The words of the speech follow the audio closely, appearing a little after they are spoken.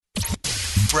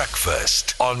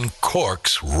Breakfast on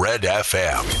Cork's Red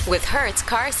FM. With Hertz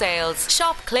Car Sales.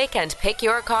 Shop, click and pick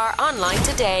your car online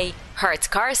today.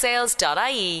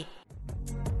 hertzcarsales.ie.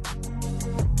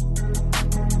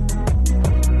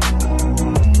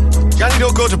 Johnny,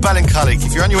 don't go to Ballincollig.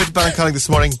 If you're on your way to Ballincollig this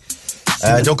morning,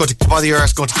 don't go to bother your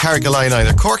arse going to Carrigaline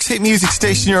either. Cork's hit music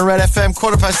station, you're on Red FM,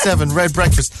 7:15, Red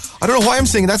Breakfast. I don't know why I'm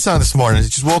singing that song this morning. I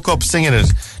just woke up singing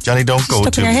it. Johnny, don't go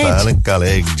to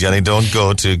Ballincollig. Johnny, don't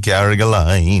go to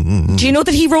Carrigaline. Do you know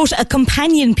that he wrote a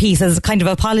companion piece as a kind of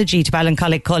apology to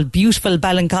Ballincollig called Beautiful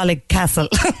Ballincollig Castle?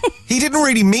 He didn't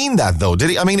really mean that, though, did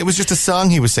he? I mean, it was just a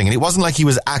song he was singing. It wasn't like he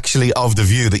was actually of the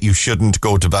view that you shouldn't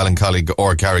go to Ballincollig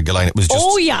or Carrigaline. It was just...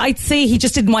 Oh, yeah, I'd say he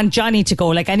just didn't want Johnny to go.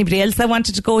 Like anybody else that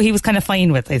wanted to go, he was kind of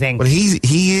fine with, I think. Well,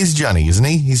 he is Johnny, isn't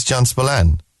he? He's John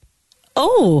Spillane.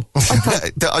 Oh.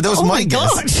 That was my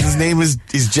guess. God. His name is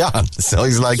John, so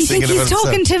he's like singing about himself. He's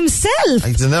talking to himself.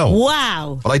 I don't know.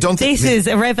 Wow. Well, I don't think this is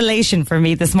a revelation for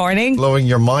me this morning. Blowing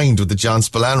your mind with the John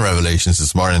Spillane revelations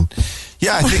this morning.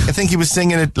 Yeah, I think he was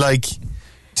singing it like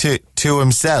to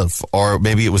himself, or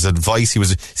maybe it was advice. He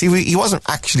wasn't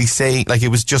actually saying, like, it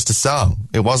was just a song.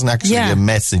 It wasn't actually a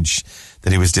message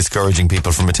that he was discouraging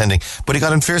people from attending. But he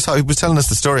got in fierce hot. He was telling us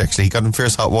the story, actually. He got in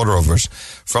fierce hot water over it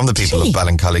from the people of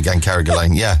Ballincollig and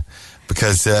Carrigaline. Yeah.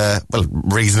 Because, well,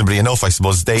 reasonably enough, I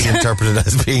suppose, they interpret it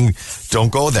as being,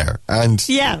 don't go there. And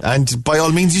by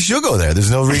all means, you should go there.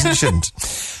 There's no reason you shouldn't.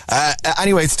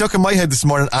 Anyway, it's stuck in my head this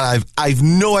morning, and I've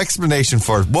no explanation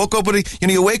for it. Woke up with it.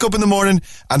 You wake up in the morning,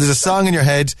 and there's a song in your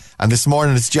head, and this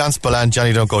morning it's John Spillane,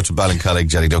 Johnny, don't go to Ballincollig,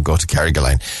 Johnny, don't go to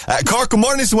Carrigaline. Cork, good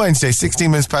morning. It's Wednesday,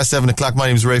 16 minutes past 7 o'clock. My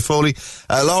name's Ray Foley.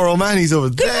 Laura O'Mahony's over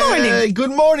there. Good morning.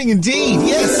 Good morning indeed,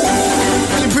 yes.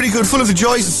 Feeling pretty good, full of the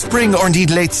joys of spring, or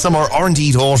indeed late summer, or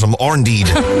indeed autumn, or indeed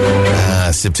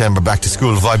September, back to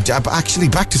school vibe. Actually,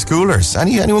 back to schoolers.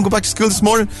 Anyone go back to school this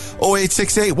morning?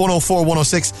 0868 104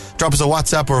 106. Drop us a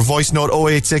WhatsApp or a voice note.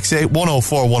 0868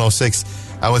 104 106.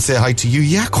 I will say hi to you.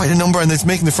 Yeah, quite a number, and it's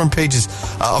making the front pages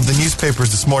of the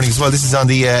newspapers this morning as well. This is on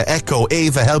the Echo.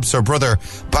 Ava helps her brother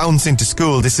bounce into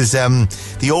school. This is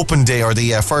the open day, or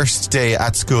the first day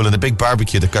at school, and the big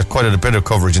barbecue that got quite a bit of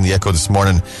coverage in the Echo this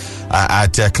morning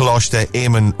at Coláiste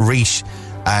Eamon Rees.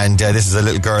 And this is a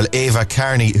little girl, Ava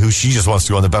Carney, who she just wants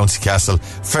to go on the bouncy castle.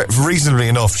 Reasonably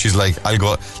enough, she's like, I'll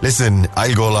go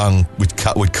along with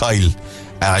Kyle.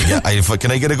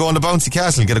 Can I get a go on the bouncy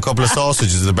castle and get a couple of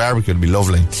sausages at the barbecue? It'd be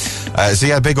lovely. So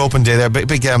yeah, big open day there,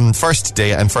 big first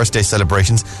day and first day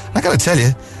celebrations. I gotta tell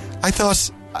you, I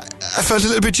felt a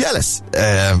little bit jealous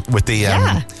with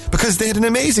the because they had an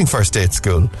amazing first day at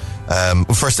school,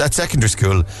 first at secondary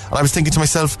school, and I was thinking to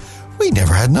myself, we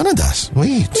never had none of that.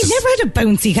 We never had a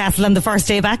bouncy castle on the first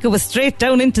day back. It was straight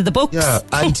down into the books. Yeah,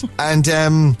 and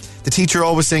the teacher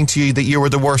always saying to you that you were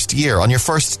the worst year. On your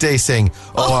first day saying,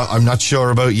 I'm not sure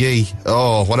about ye.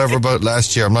 Oh, whatever about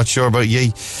last year, I'm not sure about ye.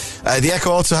 The Echo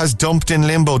also has dumped in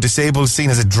limbo, disabled seen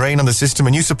as a drain on the system.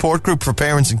 A new support group for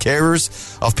parents and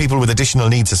carers of people with additional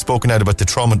needs has spoken out about the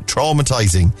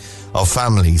traumatising of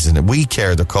families. And We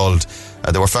Care, they're called.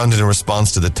 They were founded in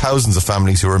response to the thousands of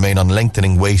families who remain on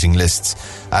lengthening waiting lists.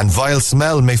 And vile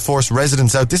smell may force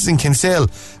residents out. This is in Kinsale.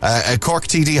 Cork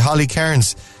TD Holly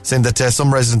Cairns saying that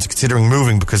some residents are considering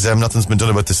moving because nothing's been done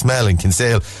about the smell in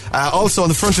Kinsale. Also on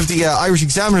the front of the Irish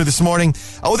Examiner this morning,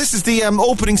 this is the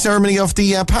opening ceremony of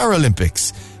the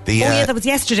Paralympics. That was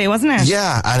yesterday, wasn't it?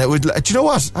 Yeah, and it would. Do you know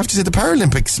what? I have to say the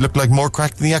Paralympics look like more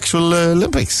crack than the actual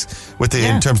Olympics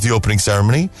in terms of the opening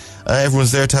ceremony.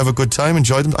 Everyone's there to have a good time,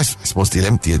 enjoy them. I suppose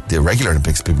the regular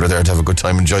Olympics people are there to have a good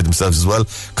time, enjoy themselves as well,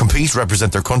 compete,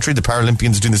 represent their country. The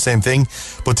Paralympians are doing the same thing,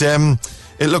 but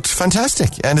it looked fantastic,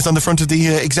 and it's on the front of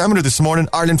the Examiner this morning.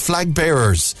 Ireland flag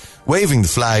bearers waving the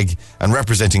flag and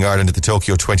representing Ireland at the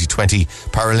Tokyo 2020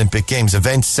 Paralympic Games.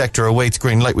 Events sector awaits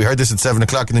green light. We heard this at 7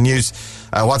 o'clock in the news.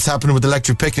 What's happening with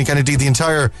Electric Picnic, and indeed the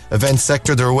entire events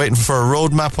sector? They're waiting for a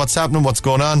roadmap. What's happening? What's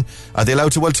going on? Are they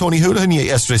allowed to? Well, Tony Houlihan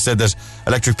yesterday said that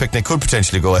Electric Picnic could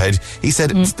potentially go ahead. He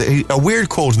said a weird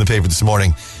quote in the paper this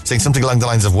morning saying something along the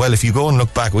lines of, well, if you go and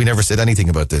look back, we never said anything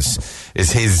about this,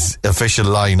 is his official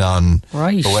line on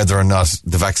whether or not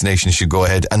the vaccinations should go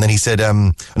ahead. And then he said,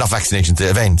 not vaccinations, the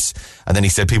events. And then he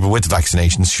said people with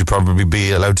vaccinations should probably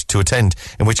be allowed to attend.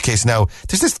 In which case now,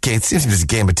 there's this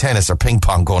game of tennis or ping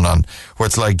pong going on where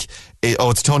it's like,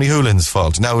 it's Tony Houlihan's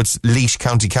fault. Now it's Laois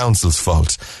County Council's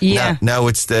fault. Yeah. Now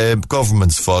it's the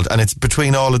government's fault. And it's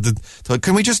between all of the...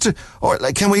 Can we just... Or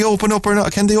like, can we open up or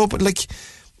not? Can they open... Like...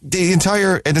 The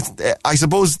entire... I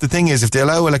suppose the thing is, if they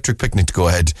allow Electric Picnic to go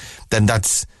ahead, then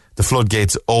that's the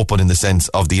floodgates open in the sense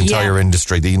of the entire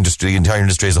industry. The entire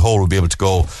industry as a whole will be able to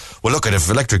go, well, look at if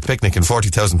Electric Picnic and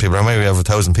 40,000 people, or maybe we have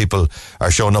 1,000 people are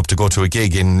showing up to go to a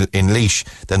gig in Laois,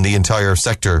 then the entire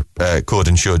sector could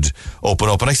and should open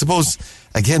up. And I suppose,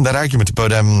 again, that argument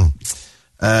about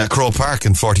Crow Park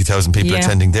and 40,000 people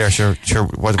attending there. Sure.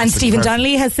 And Stephen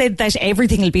Donnelly has said that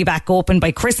everything will be back open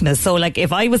by Christmas. So, like,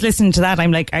 if I was listening to that,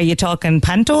 I'm like, are you talking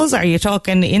pantos? Are you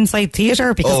talking inside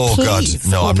theatre? Because please,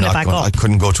 God, no, open I'm it not back up. I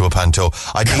couldn't go to a panto.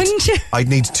 Couldn't you? I'd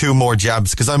need 2 more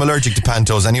jabs because I'm allergic to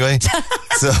pantos anyway.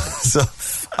 so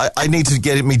I need to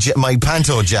get my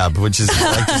panto jab, which is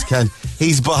I just can't.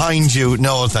 He's behind you.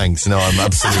 No, thanks. No, I'm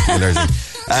absolutely allergic.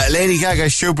 Lady Gaga,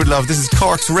 Stupid Love. This is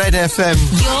Cork's Red FM.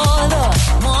 You're the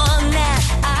one that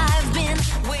I've been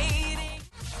waiting.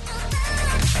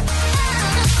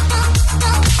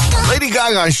 Lady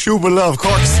Gaga, Stupid Love.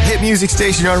 Cork's hit music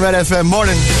station on Red FM.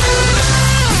 Morning.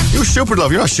 You're Stupid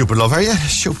Love. You're not Stupid Love, are you?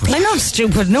 Stupid. I'm not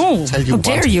stupid, no. How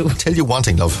dare you? Tell you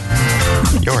wanting love.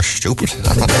 You're stupid.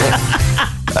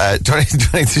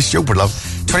 20 Stupid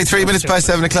Love. 23 minutes past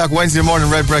 7 o'clock, Wednesday morning,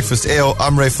 Red Breakfast. Ayo,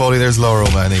 I'm Ray Foley, there's Laura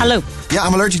O'Mahony. Hello. Yeah,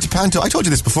 I'm allergic to panto. I told you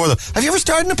this before, though. Have you ever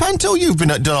started in a panto? You've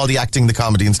done all the acting, the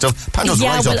comedy and stuff. Panto's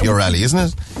right up your alley, isn't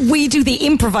it? We do the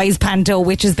improvised panto,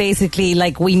 which is basically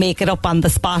like we make it up on the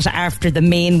spot after the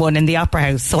main one in the Opera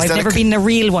House. So I've never been in a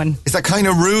real one. Is that kind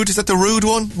of rude? Is that the rude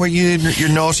one? Where you're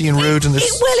naughty and rude? And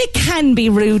it can be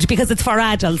rude because it's for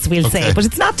adults, we'll say. But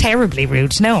it's not terribly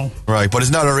rude, no. Right, but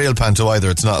it's not a real panto either.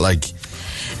 It's not like...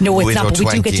 No, it's not, but we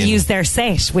do get to use their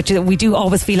set, which we do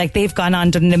always feel like they've gone on,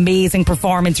 done an amazing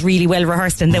performance, really well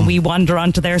rehearsed, and then we wander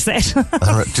onto their set.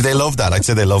 Do they love that? I'd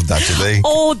say they love that, do they?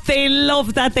 Oh, they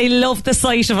love that. They love the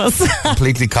sight of us.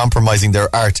 Completely compromising their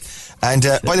art. And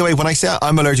by the way, when I say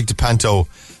I'm allergic to panto,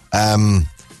 that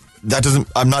doesn't.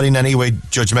 I'm not in any way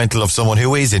judgmental of someone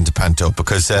who is into panto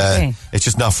because it's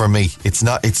just not for me. It's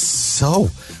not. It's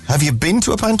so. Have you been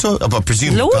to a panto? I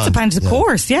presume loads of pantos, of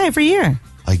course. Yeah, every year.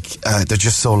 They're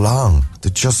just so long.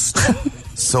 They're just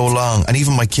so long. And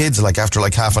even my kids, like after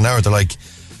like half an hour, they're like,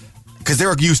 because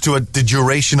they're used to the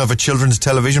duration of a children's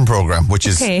television program, which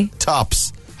is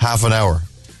tops half an hour.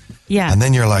 Yeah. And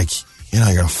then you're like,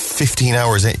 you're 15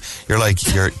 hours in. You're like,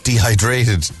 you're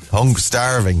dehydrated,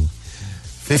 starving.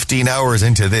 15 hours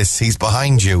into this, he's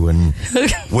behind you and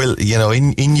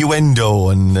innuendo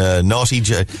and naughty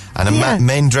and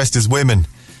men dressed as women.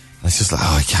 It's just like,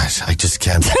 I just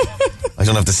can't. I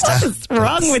don't have the What's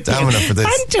wrong with you? For this.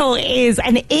 Panto is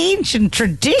an ancient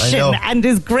tradition and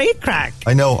is great crack.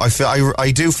 I know.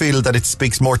 I do feel that it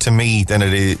speaks more to me than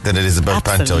it is about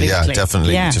panto. Yeah,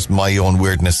 definitely. Yeah. Just my own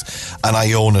weirdness, and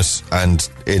I own it, and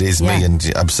it is me. And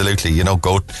absolutely,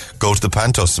 go to the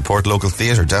panto, support local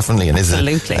theatre, definitely, and is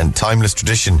a timeless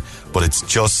tradition. But it's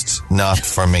just not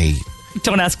for me.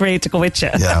 Don't ask Ray to go with you.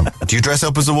 Yeah. Do you dress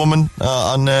up as a woman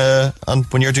on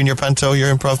when you're doing your panto,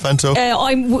 your improv panto?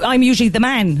 I'm usually the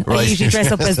man. Right. I usually dress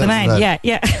up as the man.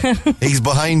 Yeah. He's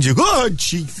behind you. Oh,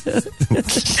 jeez.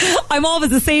 I'm always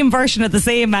the same version of the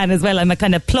same man as well. I'm a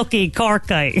kind of plucky Cork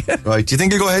guy. Right. Do you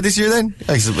think you'll go ahead this year then?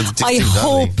 I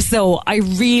hope so. I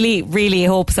really, really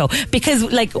hope so. Because,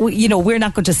 we're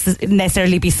not going to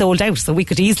necessarily be sold out, so we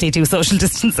could easily do social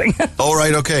distancing. Oh,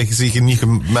 right. Okay. So you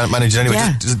can manage it anyway.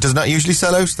 Yeah. Does not usually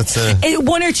sell out? That's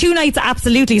 1 or 2 nights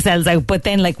absolutely sells out, but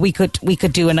then we could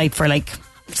do a night for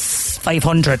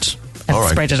 500 and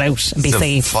spread it out and be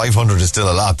safe. 500 is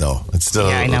still a lot, though. It's still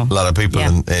a lot of people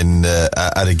in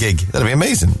at a gig. That'll be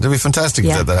amazing. That'll be fantastic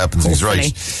if that happens. He's right.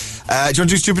 Do you want to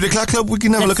do Stupid O'Clock Club? We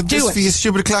can have a look at this for you.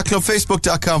 Stupid O'Clock Club,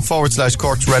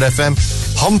 Facebook.com/Cork's Red FM.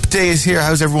 Hump Day is here.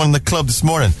 How's everyone in the club this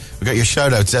morning? We got your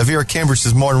shout outs. Vera Cambridge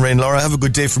says, morning, Rain Laura. Have a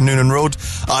good day from Noonan Road.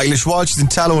 Eilish Walsh is in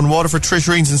Tallow and Waterford. Trish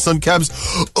Reens in Sun Cabs.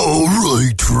 All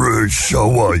right, Trish. How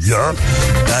are ya?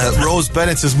 Rose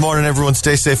Bennett says, morning, everyone.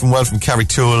 Stay safe and well from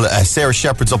Carrigtwohill. Sarah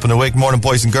Shepherd's up and awake. Morning,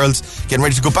 boys and girls. Getting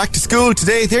ready to go back to school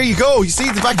today. There you go. You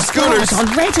see the back to schoolers.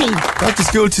 Already. Back to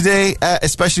school today,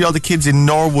 especially all the kids in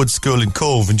Norwood School in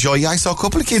Cove. Enjoy. Yeah, I saw a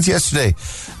couple of kids yesterday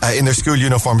in their school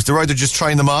uniforms. They're either just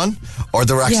trying them on or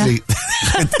they're actually...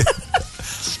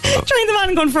 Trying them on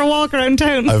and going for a walk around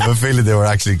town. I have a feeling they were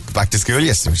actually back to school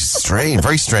yesterday, which is strange,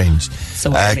 very strange. So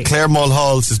Claire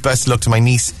Mulhall says, best of luck to my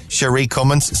niece Sheree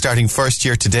Cummins, starting first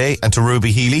year today, and to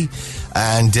Ruby Healy.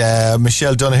 And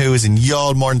Michelle Donoghue is in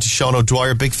Youghal. Morning to Sean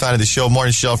O'Dwyer, big fan of the show.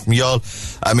 Morning, Sean from Youghal.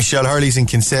 Michelle Hurley's in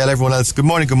Kinsale. Everyone else, good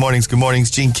morning, good mornings, good mornings.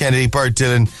 Jean Kennedy, Bert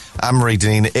Dillon, Anne-Marie,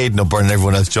 Deneen, Aidan O'Byrne, and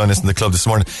everyone else join us in the club this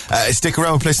morning. Stick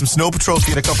around and play some Snow Patrol for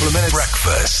you in a couple of minutes.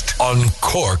 Breakfast on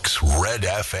Cork's Red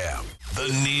FM. The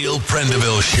Neil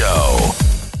Prendeville Show.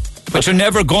 But you're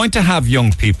never going to have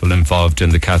young people involved in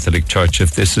the Catholic Church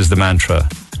if this is the mantra.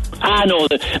 No,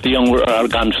 the young are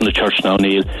gone from the church now,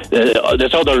 Neil.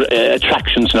 There's other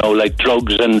attractions now, like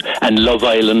drugs and Love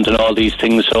Island and all these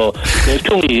things. So there's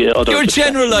too many other. You're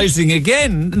generalising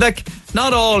again. Like,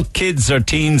 not all kids or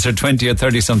teens or 20 or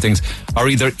 30 somethings are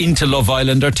either into Love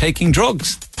Island or taking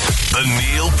drugs. The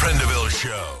Neil Prendeville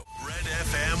Show. Red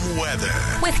FM weather.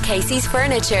 With Casey's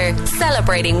Furniture,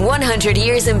 celebrating 100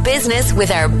 years in business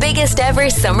with our biggest ever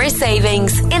summer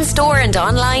savings. In store and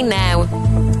online now.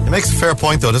 He makes a fair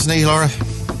point, though, doesn't he, Laura?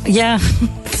 Yeah,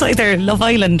 it's either Love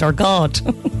Island or God.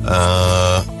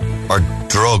 Or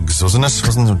drugs, wasn't it?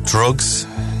 Wasn't it drugs?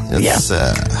 It's,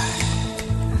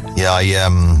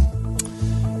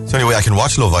 the only way I can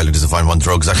watch Love Island is if I'm on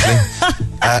drugs, actually.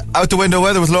 Out the window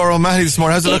weather with Laura O'Mahony this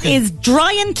morning. How's it looking? It is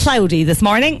dry and cloudy this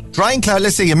morning. Dry and cloudy.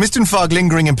 Let's see. A mist and fog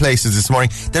lingering in places this morning.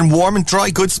 Then warm and dry.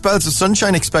 Good spells of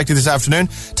sunshine expected this afternoon.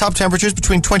 Top temperatures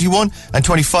between 21 and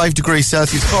 25 degrees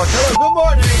Celsius. Hello, good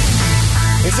morning.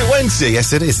 Is it Wednesday?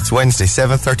 Yes, it is. It's Wednesday,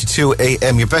 7:32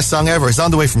 a.m. Your best song ever is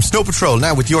on the way from Snow Patrol.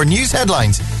 Now with your news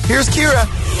headlines. Here's Ciara.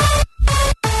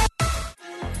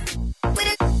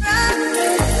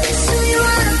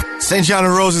 St. John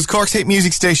and Rose's, Cork's hit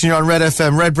music station. You're on Red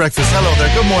FM, Red Breakfast. Hello there,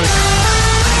 good morning.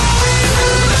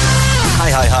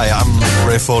 Hi, I'm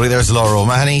Ray Foley. There's Laura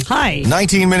O'Mahony. Hi.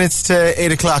 19 minutes to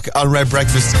 8 o'clock on Red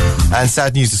Breakfast. And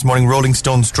sad news this morning, Rolling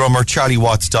Stones drummer Charlie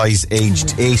Watts dies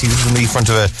aged 80. This is in the front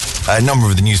of a number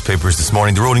of the newspapers this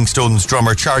morning. The Rolling Stones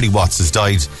drummer Charlie Watts has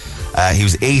died. He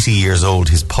was 80 years old.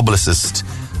 His publicist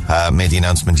made the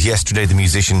announcement yesterday. The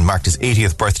musician marked his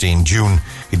 80th birthday in June.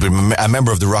 He'd been a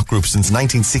member of the rock group since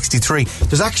 1963.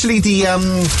 There's actually the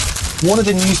one of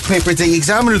the newspapers, the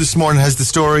Examiner this morning has the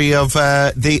story of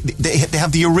they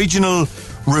have the original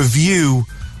review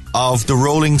of the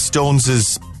Rolling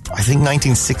Stones' I think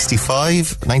 1963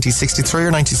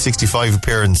 or 1965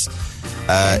 appearance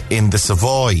in the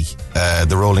Savoy,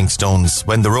 the Rolling Stones,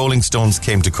 when the Rolling Stones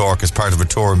came to Cork as part of a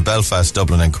tour in Belfast,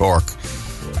 Dublin and Cork.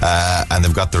 And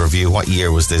they've got the review. What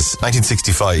year was this?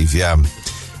 1965, yeah.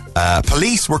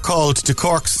 Police were called to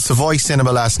Cork's Savoy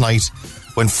Cinema last night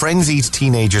when frenzied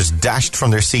teenagers dashed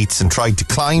from their seats and tried to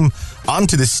climb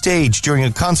onto the stage during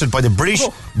a concert by the British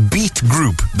Beat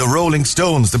Group, the Rolling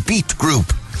Stones, the Beat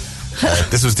Group.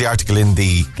 This was the article in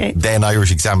the then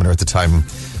Irish Examiner at the time.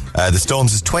 The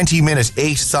Stones' 20-minute,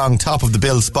 8-song top of the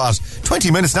bill spot. 20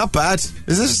 minutes, not bad.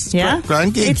 Is this? Yeah.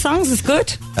 Grand gig. 8 songs is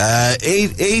good.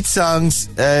 8 songs.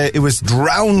 It was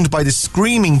drowned by the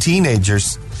screaming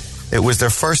teenagers. It was their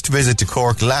first visit to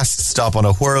Cork, last stop on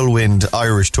a whirlwind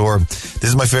Irish tour. This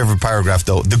is my favourite paragraph,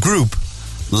 though. The group,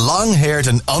 long-haired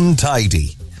and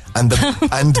untidy, and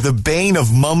the bane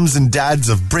of mums and dads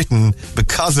of Britain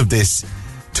because of this,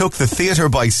 took the theatre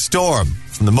by storm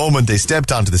from the moment they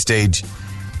stepped onto the stage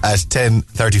at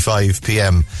 10:35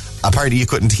 p.m. Apparently you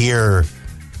couldn't hear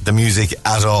the music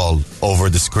at all over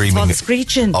the screaming all the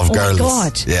screeching of girls. Oh my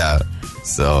God. Yeah.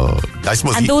 So I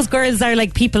suppose. And those girls are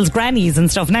like people's grannies and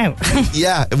stuff now.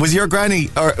 Yeah. Was your granny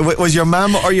or was your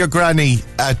mum or your granny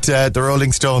at the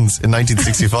Rolling Stones in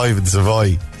 1965 in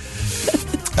Savoy?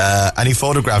 Any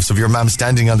photographs of your mum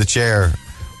standing on the chair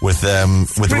with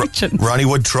Ronnie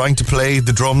Wood trying to play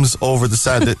the drums over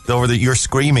you're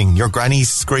screaming, your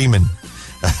granny's screaming.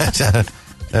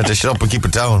 To shut up and keep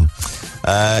it down.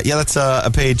 That's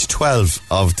a page 12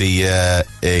 of the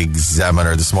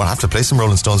Examiner this morning. I have to play some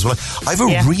Rolling Stones. Well, I have a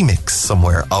remix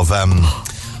somewhere of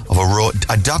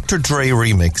a Dr. Dre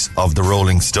remix of the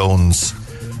Rolling Stones.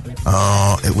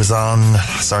 It was on.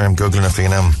 Sorry, I'm googling it for you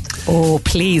now. Oh,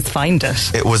 please find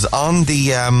it. It was on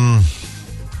the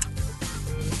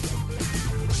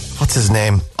what's his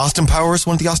name? Austin Powers,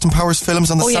 one of the Austin Powers films,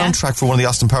 on the soundtrack for one of the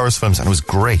Austin Powers films, and it was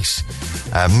great.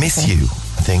 Miss You,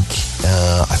 I think.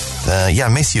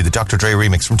 Miss You, the Dr. Dre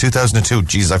remix from 2002.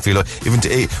 Jeez, I feel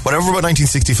whatever about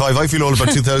 1965, I feel all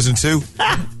about 2002.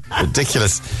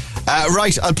 Ridiculous.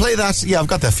 Right, I'll play that. Yeah, I've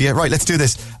got that for you. Right, let's do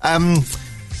this. Come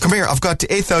here, I've got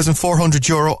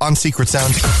 €8,400 on Secret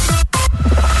Sound.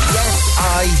 Yes,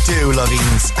 I do,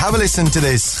 lovies. Have a listen to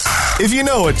this. If you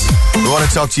know it, we want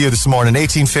to talk to you this morning.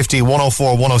 1850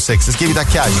 104 106. Let's give you that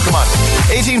cash. Come on.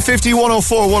 1850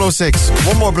 104 106.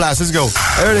 One more blast. Let's go.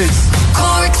 There it is.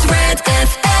 Cork's Red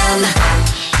FM.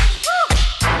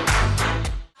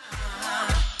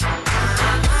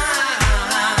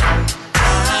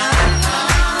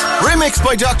 Remixed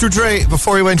by Dr. Dre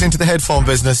before he went into the headphone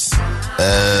business.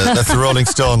 That's the Rolling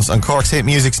Stones on Cork's hit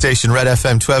music station, Red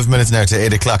FM. 12 minutes now to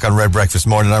 8 o'clock on Red Breakfast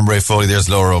morning. I'm Ray Foley. There's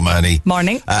Laura O'Mahony.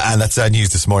 Morning. And that's news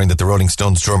this morning that the Rolling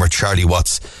Stones drummer Charlie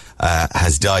Watts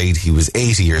has died. He was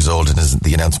 80 years old, and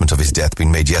the announcement of his death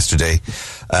being made yesterday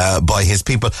by his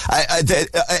people.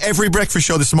 Every breakfast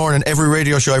show this morning, every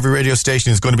radio show, every radio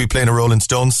station is going to be playing a Rolling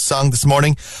Stones song this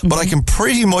morning. But I can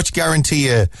pretty much guarantee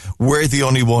you we're the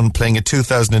only one playing a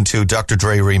 2002 Dr.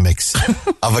 Dre remix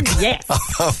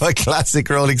of a classic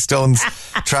Rolling Stones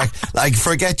track. Like,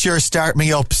 forget your Start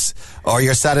Me Ups or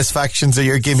your Satisfactions or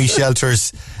your Gimme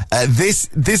Shelters. This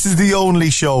is the only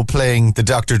show playing the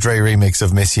Dr. Dre remix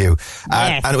of Miss You.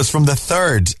 And it was from the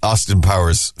third Austin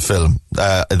Powers film,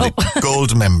 the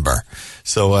Gold Member.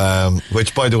 So,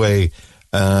 which, by the way,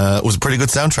 was a pretty good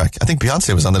soundtrack. I think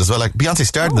Beyonce was on it as well. Like, Beyonce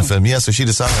starred in the film, so she did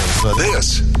the song as well.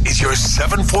 This is your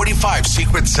 7:45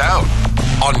 Secret Sound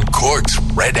on Cork's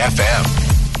Red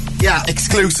FM. Yeah,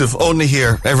 exclusive, only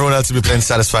here. Everyone else will be playing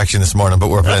Satisfaction this morning, but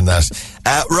we're playing that.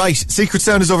 Right, Secret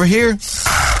Sound is over here.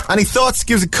 Any thoughts?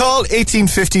 Give us a call.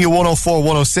 1850 104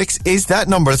 106 is that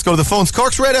number. Let's go to the phones.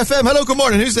 Cork's Red FM. Hello, good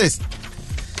morning. Who's this?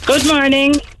 Good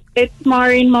morning. It's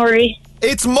Maureen Murray.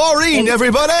 It's Maureen,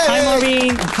 everybody. Hi,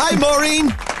 Maureen. Hi,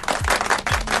 Maureen.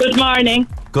 Good morning.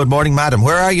 Good morning, madam.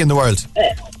 Where are you in the world?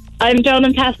 I'm down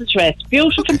in Passage West.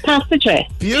 Beautiful Passage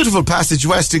West. Beautiful Passage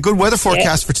West. A good weather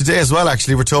forecast for today as well,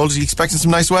 actually, we're told. Are you expecting some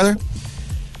nice weather?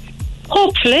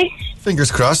 Hopefully.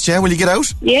 Fingers crossed, yeah. Will you get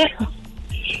out? Yeah.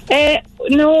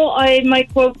 No, I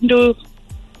might go out and do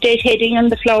deadheading on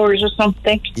the flowers or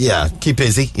something. Yeah, keep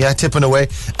busy. Yeah, tipping away.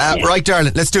 Right,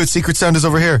 darling, let's do it. Secret Sound is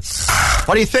over here.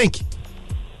 What do you think?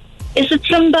 Is it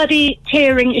somebody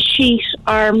tearing a sheet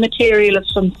or material of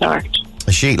some sort?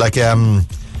 A sheet, like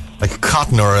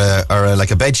cotton or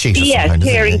like a bed sheet or yeah, something.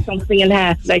 Tearing something in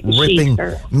half, like a sheet.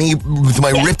 Me with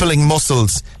my rippling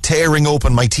muscles tearing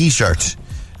open my t-shirt.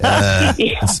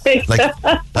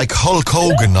 Like Hulk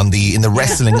Hogan in the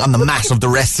wrestling on the mat of the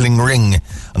wrestling ring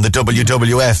on the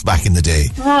WWF back in the day.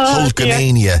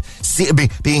 Hulkamania,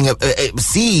 being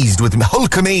seized with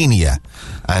Hulkamania,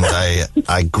 and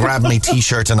I grab my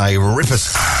t-shirt and I rip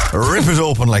it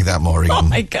open like that, Maureen. Oh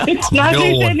my God! It's not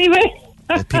it anyway.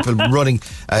 People running,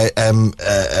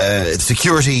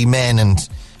 security men and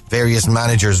various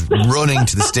managers running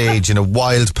to the stage in a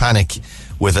wild panic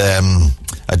with a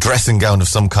dressing gown of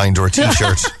some kind or a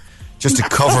t-shirt just to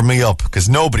cover me up, because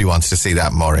nobody wants to see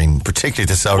that, Maureen, particularly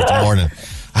this hour of the morning.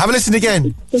 Have a listen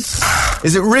again.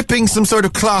 Is it ripping some sort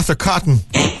of cloth or cotton?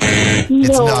 No. It's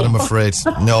not, I'm afraid.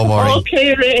 No, Maureen.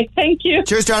 Okay, Ray. Thank you.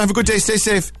 Cheers, darling. Have a good day. Stay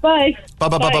safe. Bye. Bye.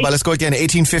 Let's go again.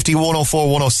 1850 104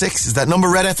 106 is that number.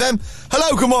 Red FM.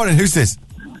 Hello, good morning. Who's this?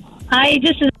 Hi,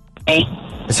 this is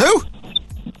It's who?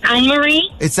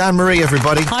 Anne-Marie. It's Anne-Marie,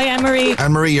 everybody. Hi, Anne-Marie.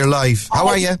 Anne-Marie, you're live. How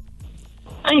are you?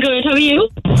 I'm good. How are you?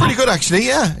 Pretty good, actually,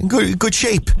 yeah. In good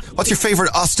shape. What's your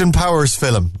favourite Austin Powers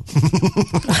film?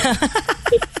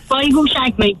 Spy Who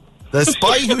Shagged Me. The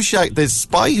Spy Who Shagged...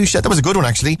 That was a good one,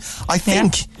 actually. I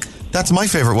think that's my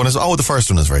favourite one. The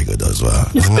first one is very good, though, as well.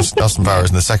 Isn't it? Austin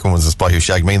Powers, and the second one was The Spy Who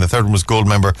Shagged Me, and the third one was Gold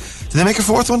Member. Did they make a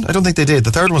fourth one? I don't think they did.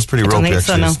 The third one was pretty ropey,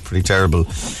 actually. It was pretty terrible.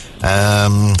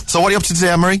 So what are you up to today,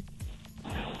 Anne-Marie?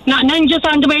 I'm just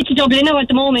on the way to Dublin now at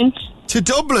the moment. To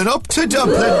Dublin? Up to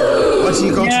Dublin? What are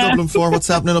you going to Dublin for? What's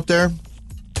happening up there?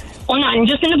 Oh, no,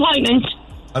 just an appointment.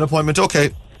 An appointment, okay.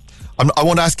 I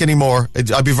won't ask any more.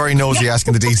 I'd be very nosy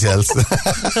asking the details.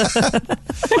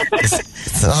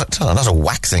 It's not a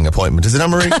waxing appointment, is it,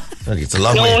 Anne-Marie? It's a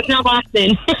long way. No, it's not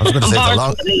waxing. I was going to say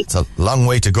it's a long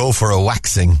way to go for a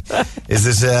waxing.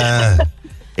 Is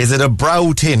it a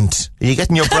brow tint? Are you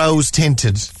getting your brows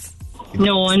tinted?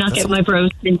 No, I'm not getting my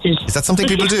brows tinted. Is that something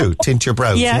people do? Tint your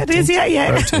brows? Yeah, it is,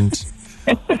 yeah. Brow tint.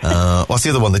 What's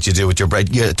the other one that you do with your brow?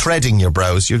 Yeah, threading your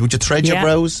brows. Would you thread your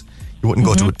brows? You wouldn't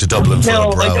go to Dublin for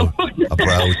a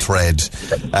brow thread.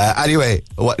 Anyway,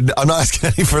 I'm not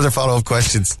asking any further follow-up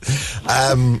questions.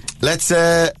 Let's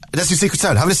do Secret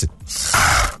Sound. Have a listen.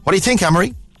 What do you think, Anne-Marie?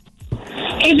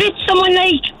 Is it someone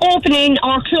like opening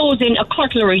or closing a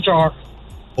cutlery drawer?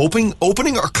 Opening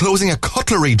or closing a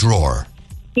cutlery drawer?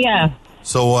 Yeah.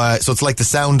 So it's like the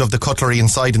sound of the cutlery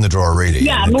inside in the drawer, really.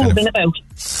 Yeah, moving about.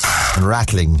 And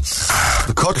rattling.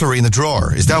 The cutlery in the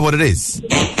drawer. Is that what it is?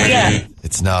 Yeah.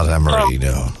 It's not, Anne-Marie.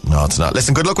 No, it's not.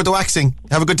 Listen, good luck with the waxing.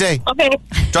 Have a good day. Okay.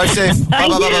 Drive safe. Bye.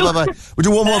 We'll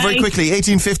do one more very Bye. quickly.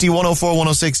 1850 104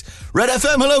 106. Red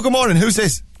FM. Hello, good morning. Who's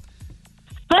this?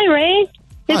 Hi, Ray.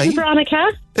 This Hi. is Veronica.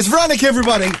 It's Veronica,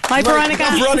 everybody. Hi, Veronica.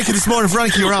 Veronica this morning.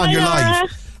 Veronica, you're on. You're live.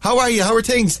 How are you? How are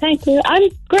things? Thank you. I'm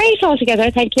great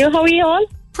altogether, thank you. How are you all?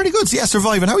 Pretty good. Yeah,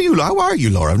 surviving. How are you,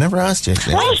 Laura? I've never asked you,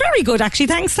 actually. Well, very good, actually.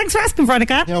 Thanks for asking,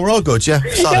 Veronica. Yeah, we're all good, yeah.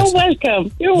 Solid. You're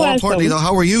welcome. You're more welcome. importantly, though,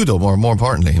 how are you, though? More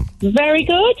importantly. Very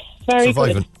good. Very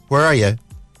Surviving. good. Where are you?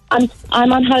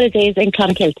 I'm on holidays in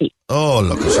Clonakilty. Oh,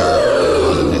 look at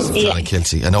her. Yeah.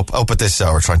 Guilty. And up at this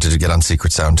hour trying to get on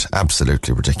Secret Sound.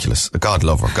 Absolutely ridiculous. God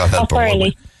love her. God help her.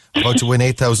 Really. About to win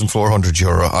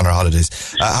 €8,400 on her holidays.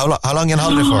 How long are you on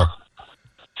holiday for?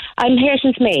 I'm here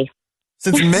since May.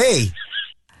 Since May?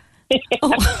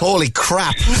 Holy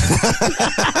crap.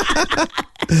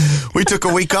 We took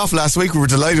a week off last week. We were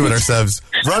delighted with ourselves.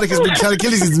 Veronica's been trying to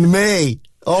kill you since May.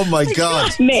 Oh my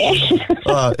God. May.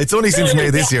 It's only since May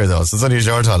this year though, so it's only a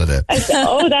short holiday. That's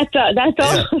all.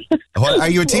 Yeah. Are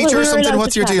you a teacher or something?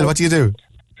 What's your deal? What do you do?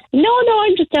 No,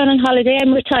 I'm just down on holiday.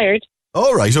 I'm retired.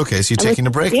 Oh, right, okay, so you're taking a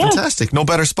break. Yeah. Fantastic. No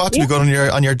better spot to be going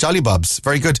on your jolly bobs.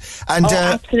 Very good. And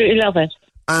absolutely love it.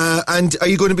 And are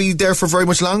you going to be there for very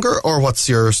much longer, or what's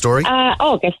your story?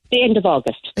 August, the end of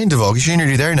August. End of August, you're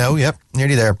nearly there now. Yep,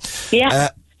 nearly there. Yeah.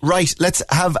 Right, let's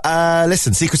have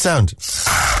listen. Secret Sound.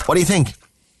 What do you think?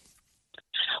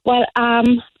 Well, I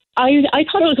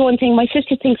thought it was one thing. My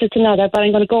sister thinks it's another, but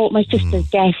I'm going to go with my sister's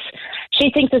guess. She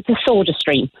thinks it's a soda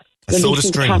stream. A soda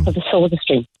stream. Top of a soda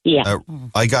stream. Yeah.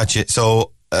 I got you.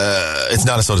 So it's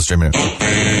not a soda stream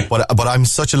anyway. But I'm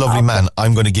such a lovely man.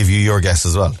 I'm going to give you your guess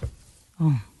as well.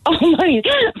 Oh,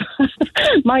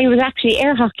 mine was actually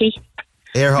air hockey.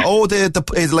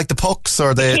 Like the pucks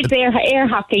or It's air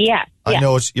hockey, yeah. I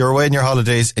know it. You're away on your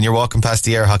holidays and you're walking past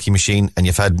the air hockey machine and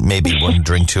you've had maybe one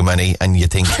drink too many and you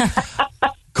think,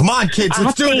 come on, kids,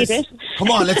 let's do this. Come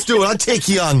on, let's do it. I'll take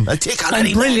you on.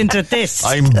 I'm brilliant at this.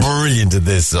 I'm brilliant at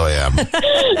this, I am.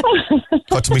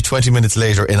 Cut to me 20 minutes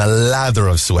later in a lather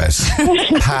of sweat,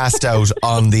 passed out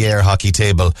on the air hockey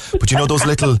table. But you know those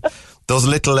little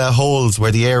holes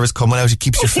where the air is coming out, it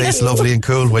keeps your face lovely and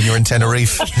cool when you're in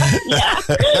Tenerife.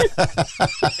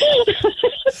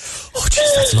 Oh,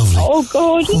 jeez, that's lovely. Oh,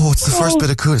 God. Oh, it's the first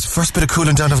bit of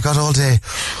cooling down I've got all day.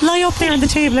 Lie up there on the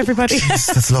table, everybody. Jeez,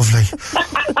 that's lovely.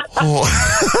 Oh.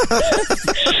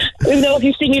 You know, if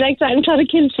you see me like that, I'm trying to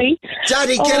kill me.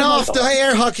 Daddy, get off the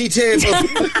air hockey table.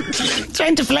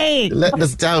 Trying to play. Letting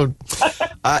us down.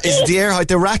 Is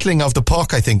the rattling of the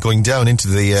puck, I think, going down into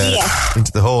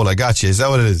the hole? I got you. Is that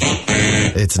what it is?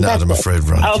 It's not, I'm afraid,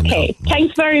 Veronica. Okay. No.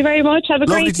 Thanks very, very much. Have a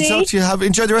great day. Lovely to talk to you.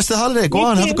 Enjoy the rest of the holiday. Go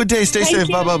on. too. Have a good day. Stay safe.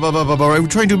 You. Bye. Right, we're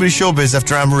trying to do a bit of showbiz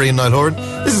after Anne-Marie and Niall Horan.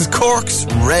 This is Cork's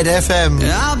Red FM.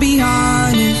 I'll be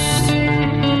honest,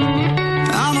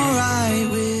 I'm alright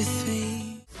with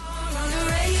me. On the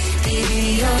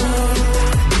radio,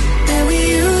 and we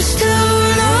used to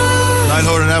love. Niall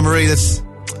Horan and Anne-Marie, that's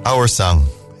our song.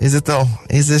 Is it though?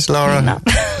 Is this, Laura? No.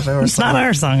 It's not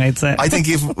our song, I'd say. I think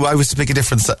if I was to pick a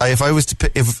different,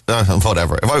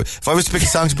 whatever. If I was to pick a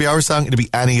song to be our song, it'd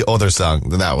be any other song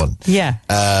than that one. Yeah.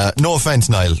 No offense,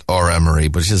 Niall or Anne-Marie,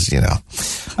 but it's just,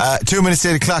 2 minutes to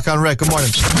 8 o'clock on Red. Good morning.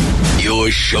 Your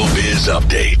showbiz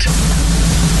update.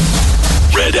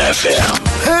 Red FM.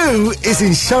 Who is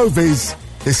in showbiz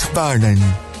this morning?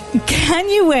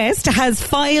 Kanye West has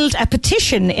filed a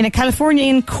petition in a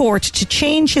Californian court to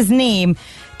change his name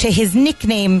to his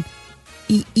nickname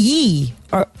Ye,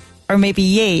 or maybe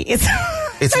Ye. It's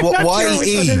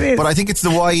Y-E, but I think it's the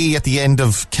Y-E at the end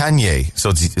of Kanye,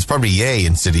 so it's probably Ye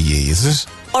instead of Ye, is it?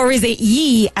 Or is it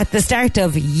Ye at the start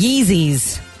of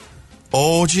Yeezys?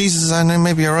 Oh, Jesus, I know,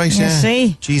 maybe you're right, You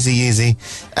see? Jeezy Yeezy.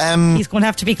 He's going to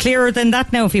have to be clearer than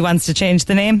that now if he wants to change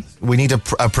the name. We need a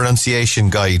pronunciation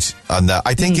guide on that.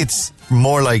 I think it's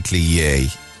more likely Ye,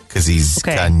 because he's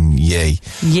Kanye.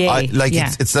 Ye,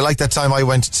 It's like that time I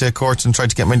went to court and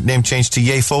tried to get my name changed to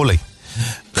Ye Foley.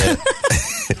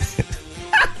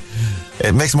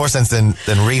 It makes more sense than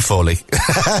Re Foley.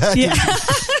 Yeah.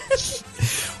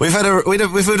 We've had a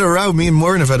row. Me and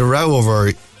Moran have had a row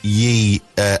over Ye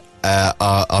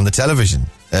on the television.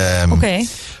 Okay.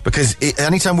 Because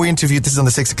anytime we interviewed, this is on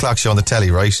the 6 o'clock show on the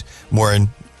telly, right? Moran,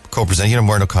 co-presenter,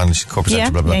 Moran O'Connell,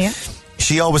 co-presenter, blah, blah. Yeah.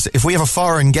 She always, if we have a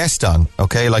foreign guest on,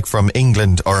 okay, like from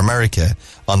England or America,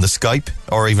 on the Skype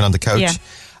or even on the couch,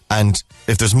 and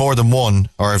if there's more than one,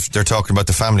 or if they're talking about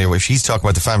the family, or if she's talking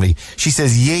about the family, she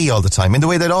says ye all the time, in the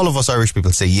way that all of us Irish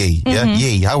people say ye. Yeah,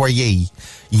 ye. How are ye?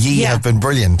 Ye have been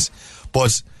brilliant,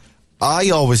 but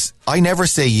I never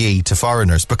say ye to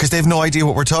foreigners because they have no idea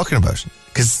what we're talking about.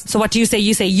 So what do you say?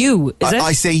 You say you, is it?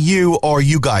 I say you or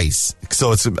you guys.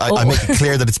 So I make it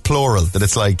clear that it's plural, that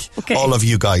it's like all of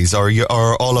you guys or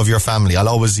all of your family. I'll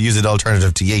always use an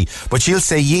alternative to ye. But she'll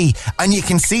say ye, and you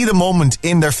can see the moment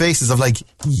in their faces of like,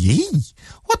 ye?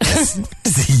 What does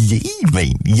ye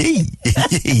mean? Ye.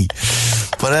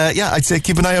 But I'd say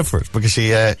keep an eye out for it because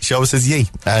she always says ye.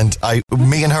 And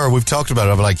me and her, we've talked about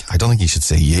it. I'm like, I don't think you should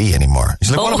say ye anymore.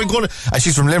 She's like, what are we going to... And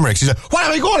she's from Limerick. She's like, what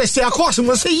are we going to say? Of course I'm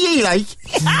going to say ye, like.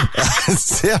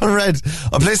 Stay on Red.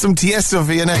 I'll play some Tiesto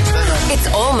for you next. It's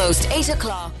almost 8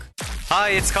 o'clock. Hi,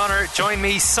 it's Connor. Join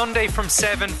me Sunday from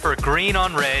 7 for Green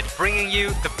on Red, bringing you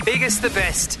the biggest, the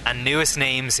best, and newest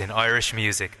names in Irish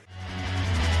music.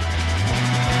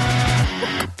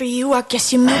 For you, I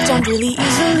guess you moved on really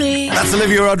easily. That's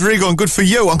Olivia Rodrigo and Good For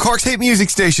You on Cork's Hit Music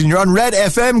Station. You're on Red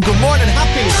FM. Good morning.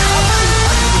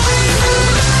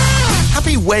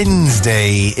 Happy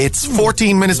Wednesday. It's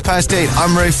 14 minutes past 8.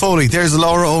 I'm Ray Foley. There's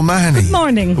Laura O'Mahony. Good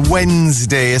morning.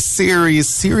 Wednesday. A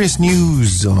serious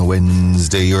news on a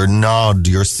Wednesday.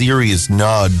 Your serious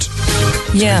nod.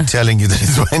 Yeah. I'm telling you that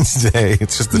it's Wednesday.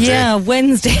 It's just the day. Yeah,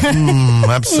 Wednesday.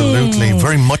 Absolutely.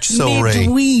 Very much so, Ray.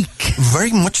 Midweek.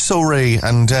 Very much so, Ray.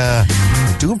 And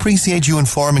I do appreciate you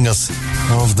informing us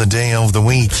of the day of the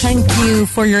week. Thank you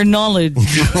for your knowledge.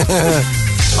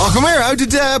 Oh, come here. How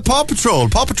did Paw Patrol?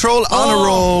 Paw Patrol on a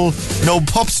roll. No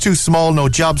pups too small. No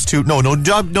jobs too...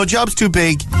 No jobs too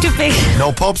big. Too big.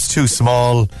 No pups too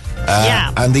small.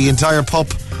 Yeah. And the entire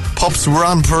pups were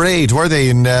on parade, were they,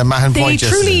 in Mahon They Point?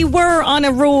 truly were on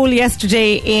a roll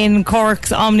yesterday in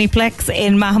Cork's Omniplex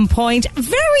in Mahon Point.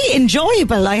 Very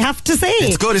enjoyable, I have to say.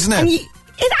 It's good, isn't it? And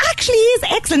it actually is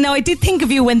excellent. Now, I did think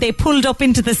of you when they pulled up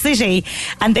into the city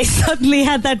and they suddenly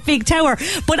had that big tower.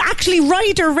 But actually,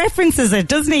 Ryder references it,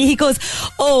 doesn't he? He goes,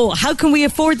 oh, how can we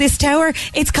afford this tower?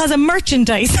 It's because of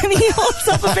merchandise. And he holds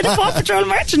up a bit of Paw Patrol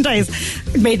merchandise.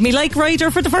 It made me like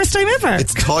Ryder for the first time ever.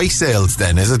 It's toy sales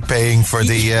then, is it? Paying for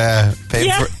the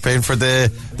paying for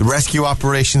the rescue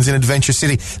operations in Adventure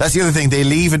City. That's the other thing. They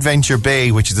leave Adventure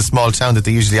Bay, which is a small town that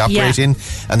they usually operate in,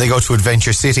 and they go to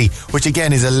Adventure City, which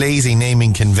again is a lazy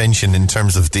naming convention in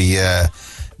terms of the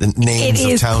names of towns and cities.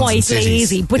 It is quite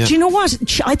lazy. But you know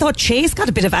what? I thought Chase got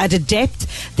a bit of added depth.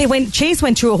 Chase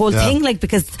went through a whole thing,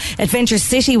 because Adventure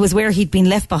City was where he'd been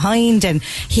left behind, and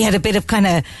he had a bit of kind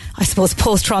of, I suppose,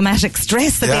 post-traumatic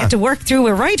stress that they had to work through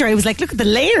with Ryder. I was like, look at the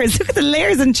layers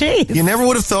in Chase. You never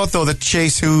would have thought, though, that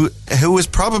Chase, who was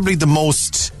probably the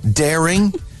most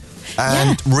daring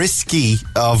and risky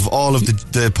of all of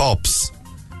the pups.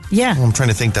 Yeah. I'm trying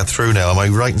to think that through now. Am I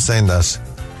right in saying that?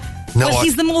 No, well,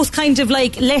 he's the most kind of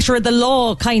letter of the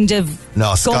law kind of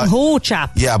gung-ho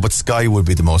chap. Yeah, but Sky would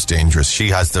be the most dangerous. She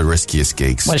has the riskiest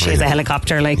gigs. Well, she has a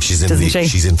helicopter,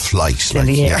 she's in flight. In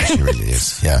the air. Yeah, she really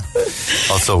is. Yeah.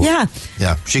 Also,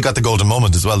 she got the golden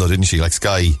moment as well, though, didn't she? Like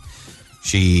Sky,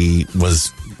 she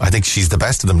was... I think she's the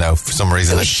best of them now for some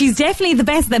reason. She's definitely the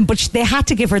best of them, but they had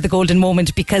to give her the golden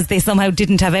moment because they somehow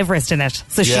didn't have Everest in it.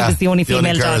 So she was the only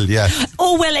female girl, dog.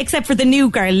 Oh, well, except for the new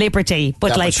girl, Liberty.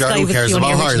 But Sky was the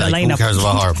only original lineup. Who cares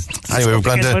about her? Anyway, we're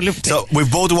going to... So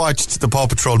we've both watched the Paw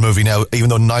Patrol movie now, even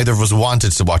though neither of us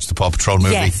wanted to watch the Paw Patrol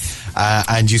movie. Yes.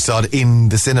 And you saw it in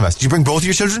the cinemas. Did you bring both of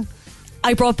your children?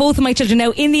 I brought both of my children.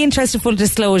 Now, in the interest of full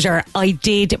disclosure, I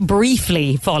did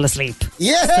briefly fall asleep.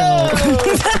 Yeah! Of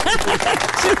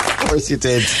course you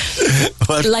did.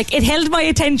 It held my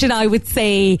attention, I would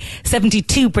say,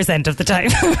 72% of the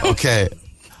time. Okay.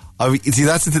 See,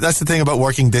 that's the thing about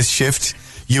working this shift.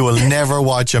 You will never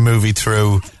watch a movie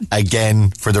through again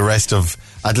for the rest of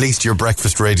at least your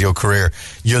breakfast radio career.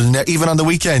 Even on the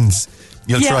weekends.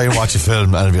 You'll try and watch a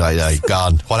film and it'll be like,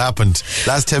 gone. What happened?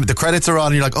 Last time the credits are on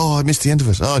and you're like, oh, I missed the end of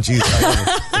it. Oh, jeez.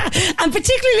 And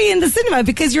particularly in the cinema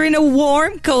because you're in a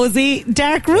warm, cozy,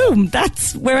 dark room.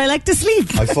 That's where I like to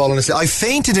sleep. I've fallen asleep. I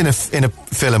fainted in a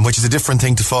film, which is a different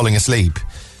thing to falling asleep.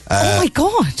 Oh my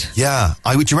God! Yeah,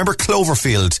 do you remember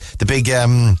Cloverfield? The big,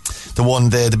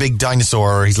 the big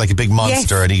dinosaur. He's like a big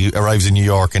monster, and he arrives in New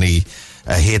York, and he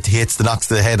knocks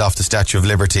the head off the Statue of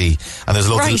Liberty, and there's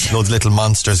loads of little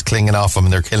monsters clinging off him,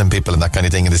 and they're killing people and that kind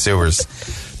of thing in the sewers.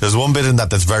 There's one bit in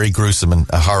that's very gruesome and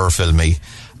a horror filmy.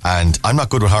 And I'm not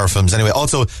good with horror films anyway.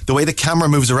 Also, the way the camera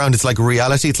moves around, it's like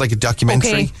reality. It's like a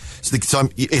documentary. Okay. So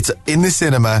it's in the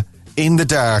cinema, in the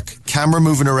dark, camera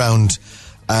moving around,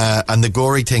 and the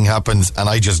gory thing happens, and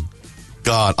I just...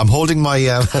 God, I'm holding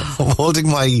my...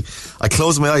 I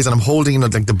close my eyes and I'm holding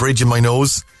like the bridge in my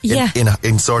nose. Yeah.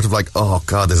 In sort of like, oh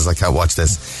God, I can't watch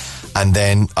this. And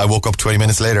then I woke up 20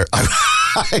 minutes later. Oh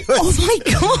my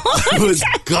God. I was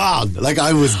gone. Like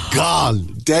I was gone.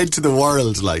 Dead to the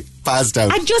world, like passed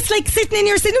out. And just like sitting in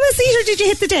your cinema seat, or did you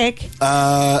hit the deck?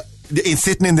 It's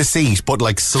sitting in the seat, but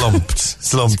like slumped.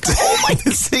 Oh my God.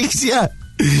 The seat, yeah.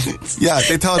 Yeah,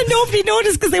 they thought... And nobody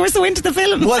noticed because they were so into the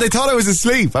film. Well, they thought I was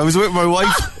asleep. I was with my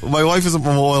wife. My wife was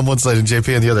on one side and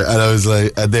JP on the other. And I was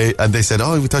like... And they said,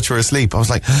 oh, we thought you were asleep. I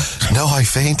was like, no, I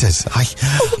fainted. I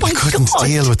couldn't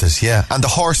deal with it, yeah. And the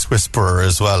Horse Whisperer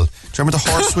as well. Do you remember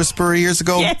the Horse Whisperer years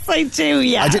ago? Yes, I do,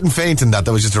 yeah. I didn't faint in that.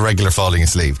 That was just a regular falling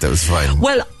asleep. That was fine.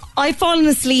 Well... I've fallen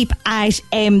asleep at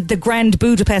the Grand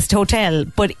Budapest Hotel,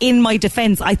 but in my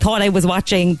defence, I thought I was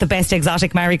watching the Best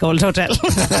Exotic Marigold Hotel.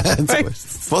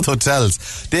 Both hotels.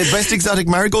 The Best Exotic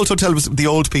Marigold Hotel was the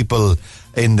old people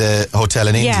in the hotel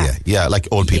in India. Yeah, like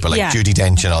old people, like Judi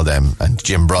Dench and all them, and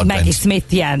Jim Broadbent. Maggie Smith,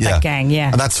 that gang,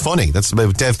 And that's funny. That's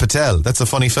about Dev Patel. That's a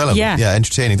funny film. Yeah,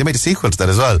 entertaining. They made a sequel to that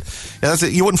as well. Yeah, that's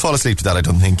it. You wouldn't fall asleep to that, I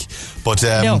don't think. But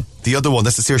no. The other one,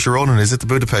 that's the Saoirse Ronan, is it? The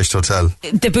Budapest Hotel.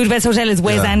 The Budapest Hotel is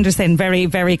Wes Anderson. Very,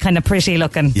 very kind of pretty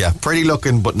looking. Yeah, pretty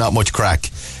looking, but not much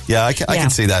crack. Yeah, I can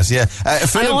see that. Yeah.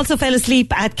 I also fell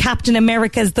asleep at Captain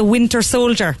America's The Winter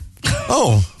Soldier.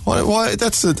 Oh, why?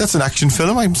 That's an action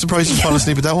film. I'm surprised you fell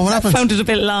asleep at that one. What happened? I found it a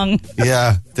bit long.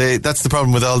 Yeah, that's the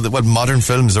problem with all the modern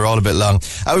films. Are all a bit long.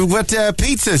 We've got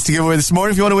pizzas to give away this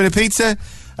morning. If you want to win a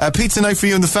pizza night for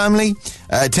you and the family,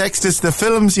 text us the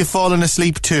films you've fallen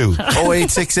asleep to.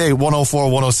 0868 104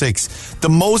 106. The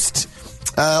most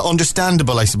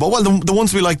understandable, I suppose. Well, the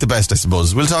ones we like the best, I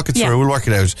suppose. We'll talk it through. We'll work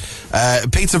it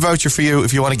out. Pizza voucher for you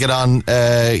if you want to get on.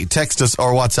 Text us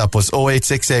or WhatsApp us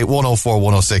 0868 104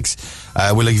 106.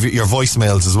 We'll give you your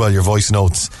voicemails as well, your voice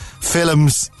notes.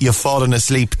 Films you've fallen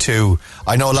asleep to.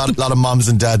 I know a lot of moms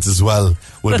and dads as well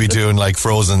will be doing like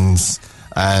Frozen's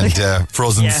and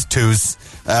Frozen's 2s.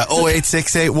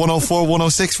 0868 104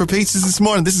 106 for pizzas this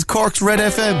morning. This is Cork's Red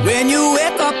FM. When you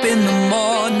wake up in the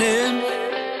morning.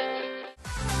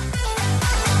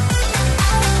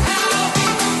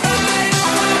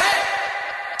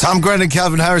 Tom Grennan and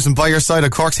Calvin Harrison by your side at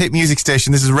Cork's hit music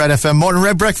station. This is Red FM. Morning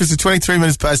Red Breakfast at 23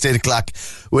 minutes past 8 o'clock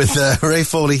with Ray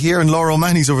Foley here and Laura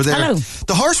O'Mahony's over there. Hello.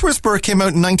 The Horse Whisperer came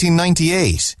out in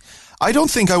 1998. I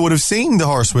don't think I would have seen The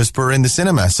Horse Whisperer in the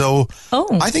cinema, so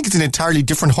I think it's an entirely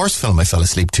different horse film I fell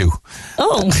asleep to.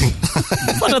 Oh.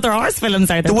 What other horse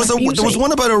films are there? There was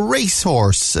one about a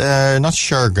racehorse, not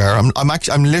Shergar.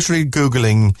 I'm literally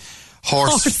Googling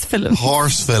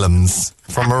horse films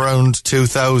from around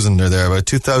 2000 or there, about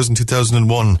 2000,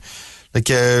 2001. Like,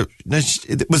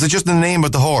 was it just the name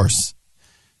of the horse?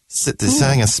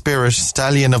 Saying a Spirit,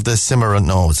 Stallion of the Cimarron.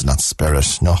 No, it's not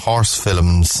Spirit. No, horse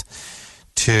films.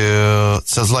 So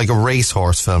it's like a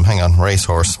racehorse film. Hang on,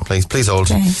 racehorse. Please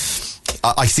hold. Okay.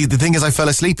 I see. The thing is, I fell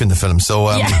asleep in the film, so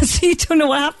so you don't know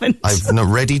what happened.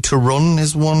 Ready to Run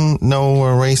is one.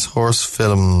 No, racehorse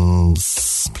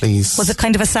films, please. Was it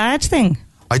kind of a sad thing?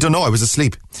 I don't know. I was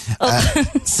asleep.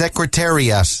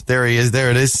 Secretariat. There he is. There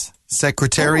it is.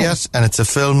 Secretariat, and it's a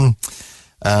film.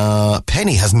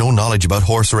 Penny has no knowledge about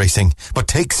horse racing, but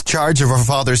takes charge of her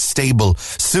father's stable.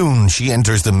 Soon she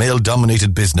enters the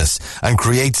male-dominated business and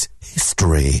creates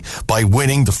history by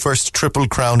winning the first Triple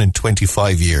Crown in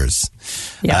 25 years.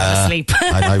 Yeah, I was asleep.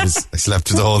 I slept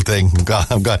through the whole thing.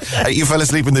 I'm gone. You fell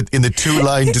asleep in the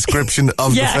two-line description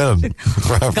of the film.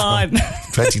 Gone.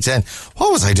 2010.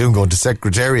 What was I doing going to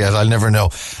Secretariat? I'll never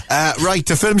know. Right,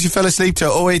 the films you fell asleep to.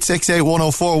 0868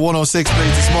 104 106,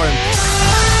 please, this morning.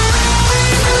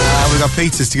 We've got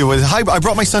pizzas to go with. Hi, I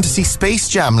brought my son to see Space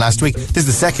Jam last week. This is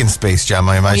the second Space Jam,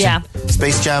 I imagine. Yeah.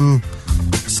 Space Jam,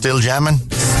 still jamming?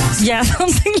 Yeah,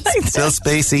 something like that. Still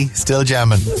spacey, still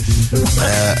jamming.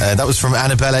 That was from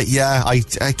Annabella. Yeah,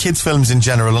 kids' films in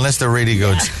general, unless they're really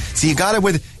good. Yeah. So you got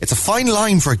it it's a fine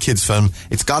line for a kids' film.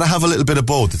 It's got to have a little bit of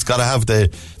both. It's got to have the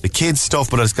kids' stuff,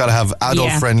 but it's got to have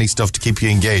adult-friendly stuff to keep you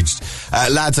engaged.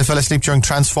 Lads, I fell asleep during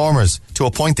Transformers to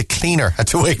a point the cleaner had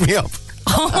to wake me up.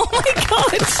 Oh my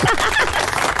God.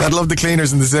 I love the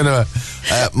cleaners in the cinema.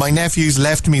 My nephews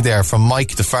left me there from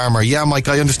Mike the farmer. Yeah, Mike,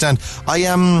 I understand. I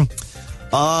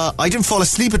didn't fall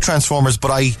asleep at Transformers,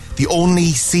 but the only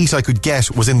seat I could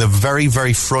get was in the very,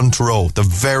 very front row. The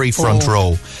very front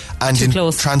row. And in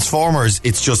Transformers,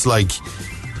 it's just like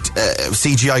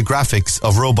CGI graphics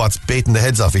of robots baiting the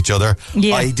heads off each other.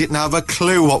 Yeah. I didn't have a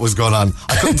clue what was going on.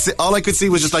 I couldn't see. All I could see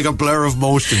was just like a blur of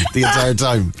motion the entire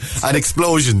time and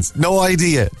explosions. No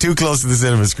idea. Too close to the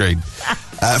cinema screen.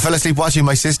 I fell asleep watching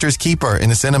My Sister's Keeper in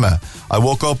the cinema. I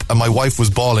woke up and my wife was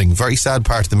bawling. Very sad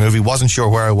part of the movie. Wasn't sure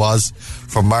where I was.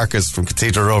 From Marcus, from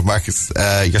Cathedral Road. Marcus,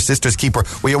 Your Sister's Keeper.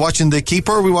 Were you watching The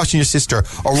Keeper or were you watching your sister?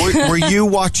 Or were you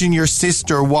watching your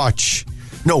sister watch?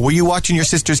 No, were you watching your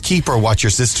sister's keeper watch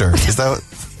your sister? Is that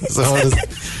what it is?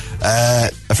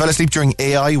 I fell asleep during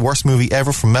AI, worst movie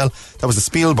ever from Mel. That was the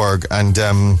Spielberg and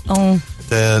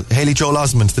the Haley Joel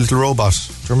Osment, the little robot.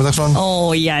 Do you remember that one?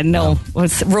 Oh, yeah, no.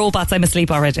 It's robots, I'm asleep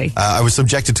already. I was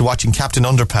subjected to watching Captain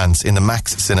Underpants in the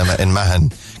Max Cinema in Mahon.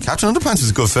 Captain Underpants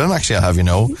is a good film, actually, I have,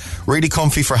 Really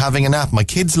comfy for having a nap. My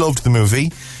kids loved the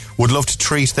movie. would love to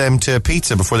treat them to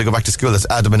pizza before they go back to school. That's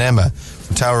Adam and Emma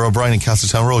from Tower O'Brien and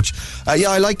Castletown Roach.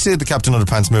 I liked the Captain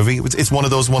Underpants movie. It's one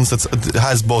of those ones that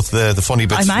has both the funny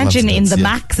bits. I imagine in the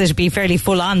Max it'd be fairly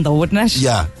full on though, wouldn't it?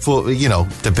 Yeah,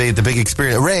 the big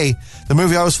experience. Ray, the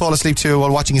movie I always fall asleep to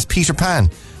while watching is Peter Pan.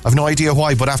 I've no idea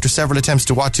why, but after several attempts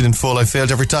to watch it in full, I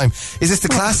failed every time. Is this the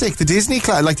classic, the Disney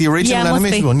like the original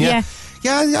animated one? Yeah,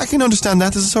 I can understand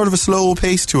that. There's a sort of a slow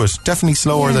pace to it. Definitely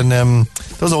slower than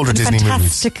those older Disney movies.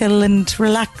 Fantastical and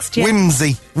relaxed. Yeah.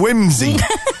 Whimsy.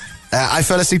 I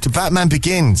fell asleep to Batman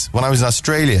Begins when I was in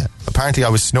Australia. Apparently I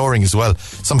was snoring as well.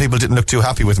 Some people didn't look too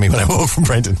happy with me when I woke from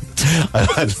Brendan. I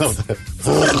don't know that.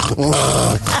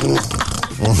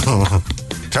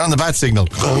 Turn on the bat signal.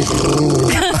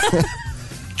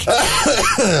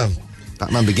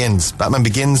 Batman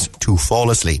Begins to fall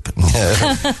asleep.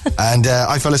 And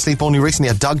I fell asleep only recently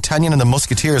at D'Artagnan and the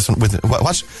Musketeers with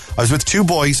what? I was with 2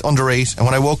 boys under 8, and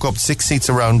when I woke up, 6 seats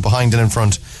around, behind and in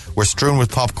front, were strewn with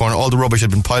popcorn. All the rubbish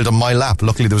had been piled on my lap.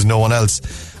 Luckily there was no one else,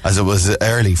 as it was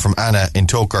early, from Anna in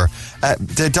Toker.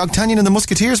 The D'Artagnan and the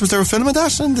Musketeers, was there a film of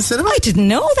that in the cinema? I didn't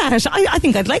know that. I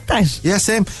think I'd like that. Yeah,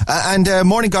 same.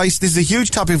 Morning guys, this is a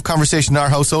huge topic of conversation in our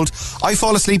household. I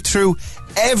fall asleep through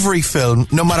every film,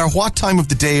 no matter what time of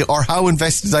the day or how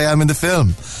invested I am in the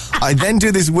film. I then do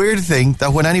this weird thing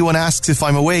that when anyone asks if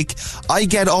I'm awake, I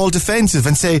get all defensive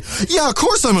and say, yeah, of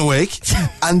course I'm awake.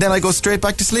 And then I go straight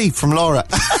back to sleep from Laura.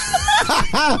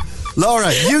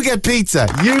 Laura, you get pizza.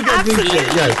 Yeah.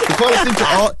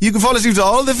 You can fall asleep to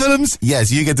all the films.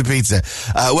 Yes, you get the pizza.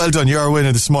 Well done, you're our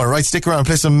winner this morning. Right, stick around,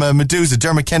 play some Medusa,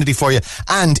 Dermot Kennedy for you,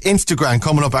 and Instagram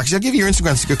coming up. Actually, I'll give you your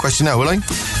Instagram question now, will I?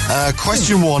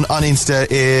 Question 1 on Insta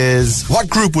is, what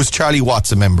group was Charlie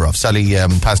Watts a member of? Sally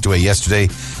passed away yesterday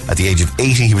at the age of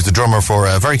 80. He was the drummer for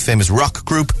a very famous rock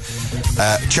group.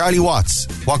 Charlie Watts,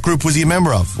 what group was he a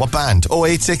member of? What band?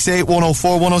 0868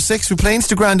 104 106. We play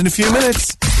Instagram in a few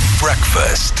minutes.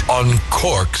 Breakfast on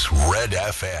Cork's Red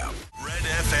FM. Red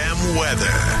FM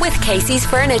weather. With Casey's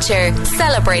Furniture,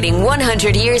 celebrating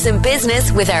 100 years in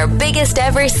business with our biggest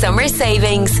ever summer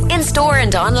savings. In store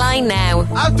and online now.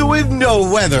 Out the window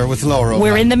weather with Laura.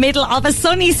 We're in the middle of a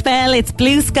sunny spell. It's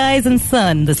blue skies and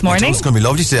sun this morning. It's going to be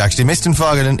lovely today, actually. Mist and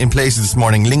fog in places this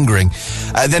morning, lingering.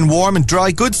 Then warm and dry,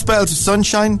 good spells of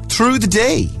sunshine through the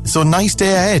day. So nice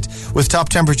day ahead, with top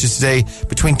temperatures today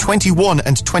between 21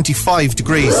 and 25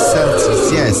 degrees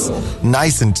Celsius. Yes,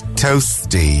 nice and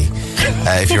toasty.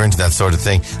 If you're into that sort of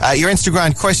thing. Your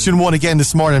Instagram question 1 again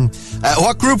this morning.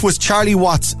 What group was Charlie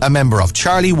Watts a member of?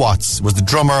 Charlie Watts was the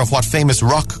drummer of what famous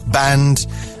rock band?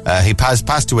 He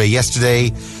passed away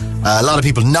yesterday. A lot of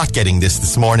people not getting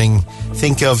this morning.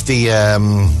 Think of the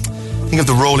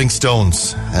Rolling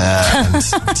Stones. And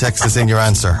text us in your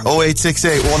answer.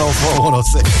 0868 104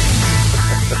 106.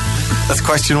 That's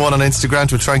question 1 on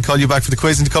Instagram. We'll try and call you back for the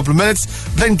quiz in a couple of minutes.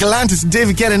 Playing Galantis and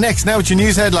David Guetta next. Now with your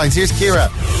news headlines. Here's Kira.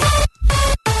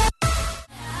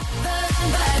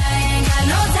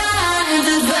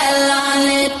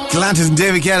 Galantis and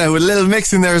David Guetta with a little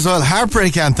mix in there as well.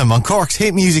 Heartbreak Anthem on Cork's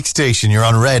hit music station. You're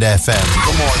on Red FM.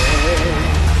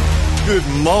 Good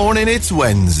morning. It's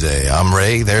Wednesday. I'm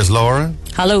Ray. There's Laura.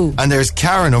 Hello. And there's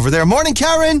Karen over there. Morning,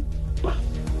 Karen.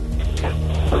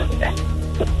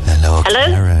 Hello,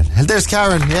 Karen. There's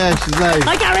Karen. Yeah, she's nice.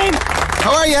 Hi, Karen.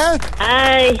 How are you?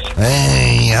 Hi.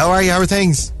 Hey, how are you? How are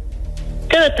things?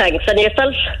 Good, thanks. And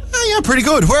yourself? Oh, yeah, pretty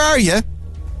good. Where are you?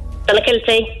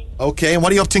 Clonakilty. Okay, and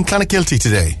what are you up to in Clonakilty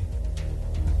today?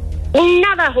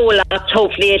 Not a whole lot.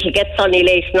 Hopefully it'll get sunny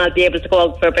late and I'll be able to go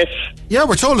out for a bit. Yeah,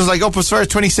 we're told it's like up as far as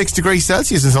 26 degrees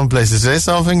Celsius in some places today,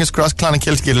 so fingers crossed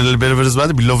Clonakilty get a little bit of it as well.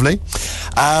 It'd be lovely.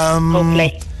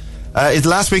 Hopefully. It's the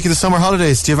last week of the summer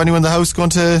holidays. Do you have anyone in the house going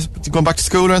back to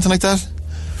school or anything like that?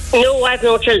 No, I have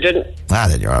no children.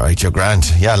 Then you're alright, you're grand.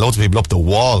 Yeah, loads of people up the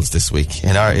walls this week.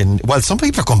 Well, some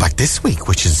people are going back this week,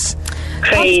 which is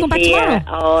crazy. Back tomorrow.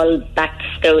 All back to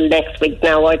school next week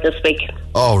now or this week.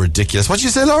 Oh, ridiculous. What did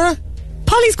you say, Laura?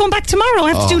 Polly's going back tomorrow.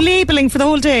 I have to do labelling for the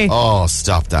whole day. Oh,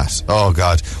 stop that. Oh,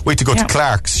 God. We had to go to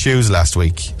Clark's Shoes last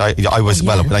week. I was,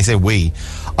 well, when I say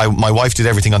my wife did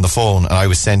everything on the phone and I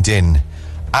was sent in.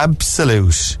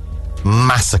 Absolute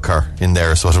massacre in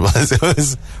there is what it was. It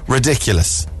was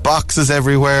ridiculous. Boxes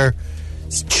everywhere,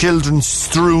 children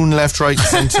strewn left, right,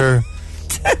 centre,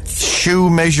 shoe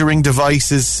measuring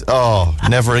devices. Oh,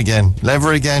 never again.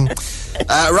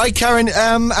 Right, Karen,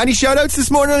 any shout outs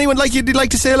this morning? Anyone you'd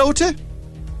like to say hello to?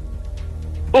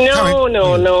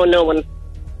 No one.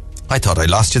 I thought I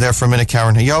lost you there for a minute,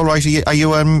 Karen. Are you all right? Are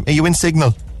you in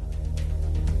signal?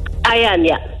 I am,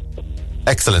 yeah.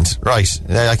 Excellent. Right.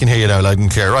 I can hear you now loud and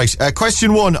clear. Right.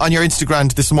 Question 1 on your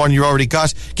Instagram this morning you already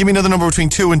got. Give me another number between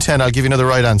 2 and 10. I'll give you another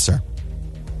right answer.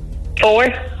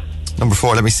 4. Number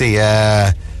 4. Let me see.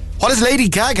 What is Lady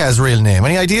Gaga's real name?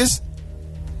 Any ideas?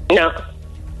 No.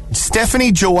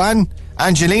 Stephanie Joanne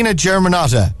Angelina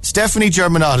Germanotta. Stephanie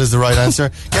Germanotta is the right answer.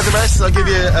 Get the rest. I'll give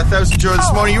you €1,000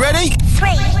 this morning. You ready? 3.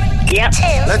 Yep. 2.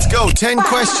 Let's go. 10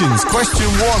 questions. Question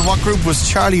 1. What group was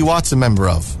Charlie Watts a member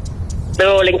of? The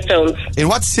Rolling Stones. In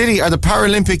what city are the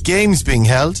Paralympic Games being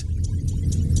held?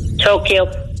 Tokyo.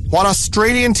 What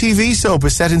Australian TV soap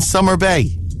is set in Summer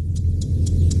Bay?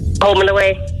 Home and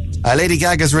Away. Lady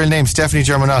Gaga's real name, Stephanie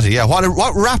Germanotta. Yeah.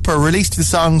 What rapper released the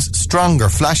songs Stronger,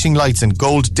 Flashing Lights and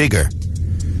Gold Digger?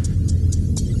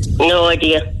 No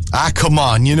idea. Come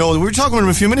on. You know, we were talking about him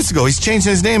a few minutes ago. He's changed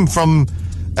his name from...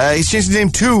 he's changed his name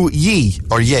to Ye,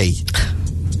 or Ye.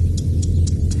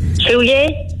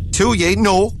 Chuye? To Ye?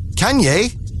 No. Kanye?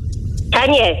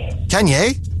 Kanye.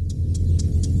 Kanye?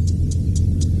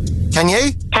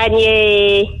 Kanye?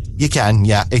 Kanye. You can,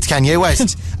 yeah. It's Kanye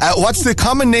West. What's the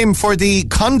common name for the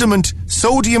condiment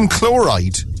sodium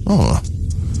chloride? Oh.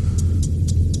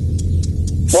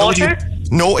 Water?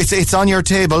 No, it's on your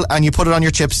table and you put it on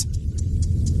your chips.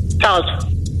 Salt.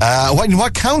 In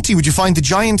what county would you find the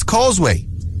Giant Causeway?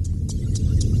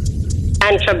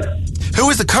 Antrim. Who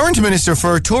is the current Minister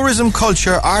for Tourism,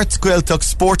 Culture, Arts, Gaeltacht,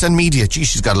 Sport and Media? Gee,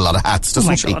 she's got a lot of hats,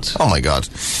 doesn't she? God. Oh, my God.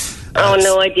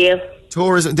 No idea.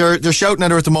 Tourism. They're shouting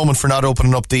at her at the moment for not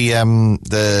opening up the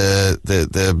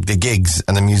gigs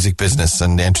and the music business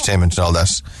and the entertainment and all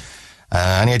that.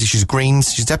 Any idea? She's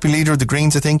Greens. She's deputy leader of the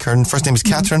Greens, I think. Her first name is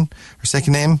Catherine. Her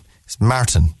second name is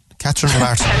Martin. Catherine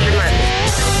Martin.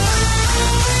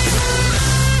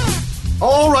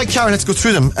 All right, Karen, let's go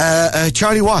through them.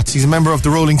 Charlie Watts, he's a member of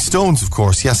the Rolling Stones, of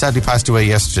course. He sadly passed away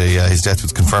yesterday. His death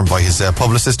was confirmed by his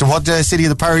publicist. And what city of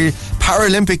the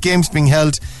Paralympic Games being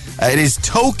held? It is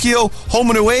Tokyo. Home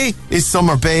and Away is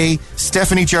Summer Bay.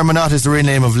 Stephanie Germanotta is the real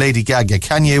name of Lady Gaga.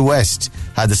 Kanye West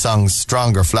had the songs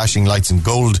Stronger, Flashing Lights and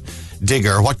Gold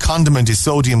Digger. What condiment is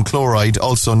sodium chloride,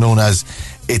 also known as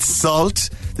it's salt?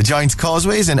 The Giant's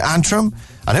Causeway is in Antrim.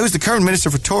 And who is the current Minister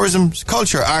for Tourism,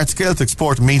 Culture, Arts, Gaeltacht,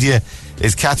 Sport and Media?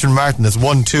 Is Catherine Martin. That's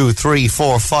 1, 2, 3,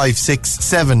 4, 5, 6,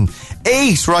 7,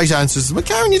 8 right answers. But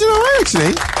Karen, you did all right,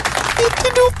 actually. You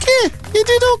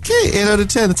did okay. 8 out of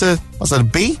 10. What's that, a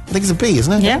B? I think it's a B,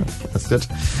 isn't it? Yeah. That's good.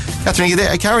 Catherine, are you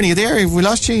there? Karen, are you there? Have we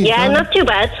lost you? Yeah, not too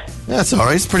bad. Yeah, that's all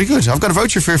right. It's pretty good. I've got a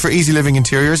voucher for Easy Living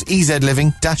Interiors,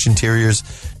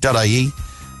 ezliving-interiors.ie.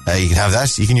 You can have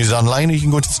that. You can use it online or you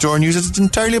can go to the store and use it. It's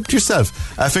entirely up to yourself.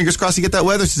 Fingers crossed you get that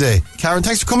weather today. Karen,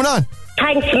 thanks for coming on.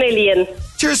 Thanks a million.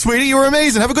 Cheers, sweetie. You were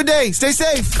amazing. Have a good day. Stay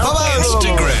safe. Bye-bye.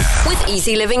 Instagram. With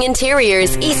Easy Living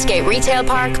Interiors, Eastgate Retail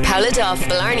Park, Powladuff,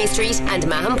 Blarney Street and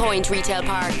Mahon Point Retail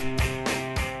Park.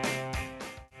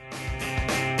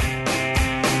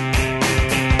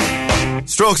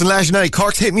 Strokes and Lash Night,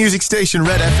 Cork's hit music station,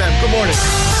 Red FM. Good morning.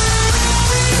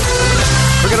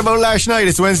 Forget about last night.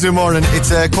 It's Wednesday morning.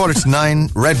 It's 9:15.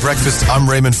 Red Breakfast. I'm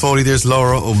Raymond Foley. There's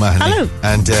Laura O'Mahony. Hello.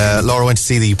 And Laura went to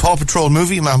see the Paw Patrol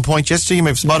movie at Mahon Point yesterday. You may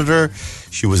have spotted her.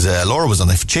 She was Laura was on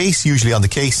the chase, usually on the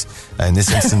case. In this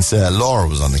instance, Laura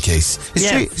was on the case. Is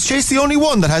Chase the only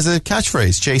one that has a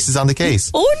catchphrase? Chase is on the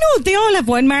case. Oh no, they all have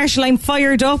one. Marshall, I'm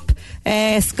fired up.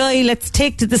 Sky, let's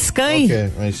take to the sky. Okay,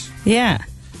 right. Yeah.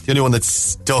 The only one that's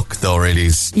stuck, though, really,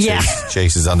 is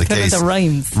Chase is on the case. The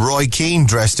rhymes. Roy Keane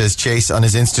dressed as Chase on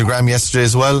his Instagram yesterday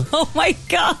as well. Oh my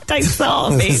God, I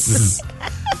saw this.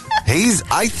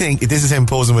 I think this is him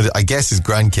posing with, I guess, his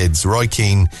grandkids. Roy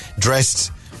Keane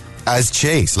dressed as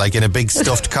Chase, like in a big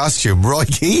stuffed costume. Roy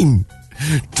Keane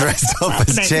dressed up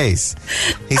as Chase.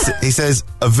 He says,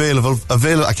 available,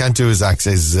 I can't do his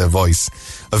accent, his voice.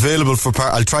 Available for,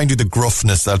 I'll try and do the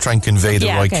gruffness, I'll try and convey the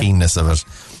Roy Keane-ness of it.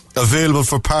 Available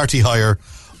for party hire.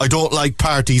 I don't like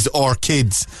parties or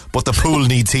kids, but the pool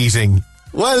needs heating.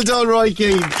 Well done, Roy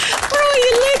Keane. Roy,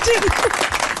 you legend.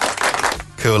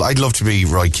 Cool. I'd love to be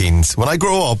Roy Keane's. When I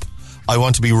grow up, I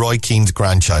want to be Roy Keane's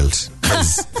grandchild.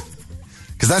 Because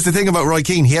that's the thing about Roy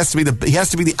Keane. He has to be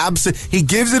the absolute. He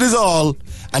gives it his all,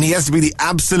 and he has to be the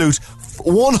absolute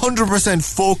 100%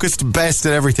 focused best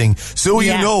at everything. So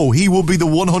you know he will be the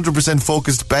 100%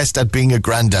 focused best at being a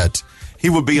granddad. He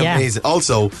would be amazing.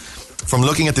 Also, from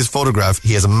looking at this photograph,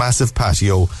 he has a massive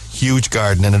patio, huge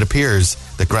garden, and it appears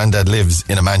that Grandad lives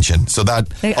in a mansion. So all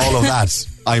of that,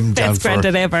 I'm down for.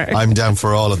 Grandad ever. I'm down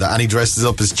for all of that. And he dresses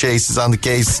up as Chase is on the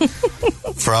case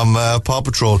from Paw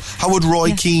Patrol. How would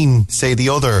Roy Keane say the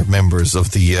other members of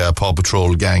the Paw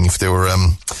Patrol gang if they were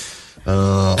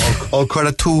all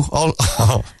credit to all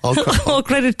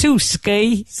credit to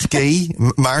Sky.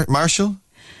 Marshall?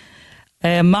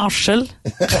 Marshall.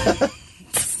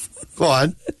 Go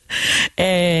on.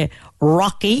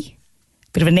 Rocky.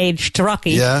 Bit of an age to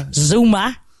Rocky. Yeah.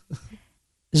 Zuma.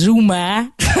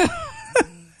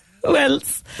 Who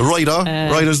else? Ryder.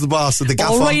 Ryder's the boss of the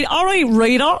gaffer. All right,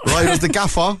 Ryder. Ryder's the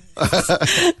gaffer.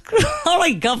 All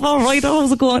right, gaffer. Ryder,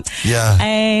 how's it going?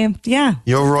 Yeah. Yeah.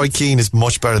 Your Roy Keane is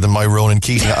much better than my Ronan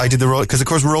Keating. I did the because of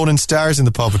course Ronan stars in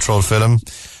the Paw Patrol film.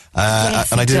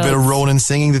 Yes, and I did a bit of Ronan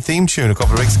singing the theme tune a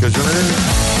couple of weeks ago.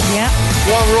 Yeah.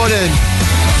 What Ronan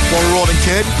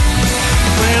kid?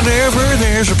 Whenever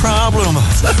there's a problem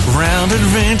around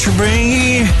Adventure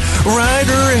Bay,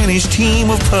 Ryder and his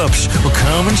team of pups will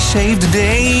come and save the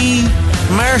day.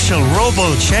 Marshall,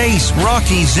 Rubble, Chase,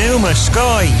 Rocky, Zuma,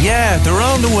 Sky, yeah, they're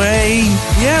on the way.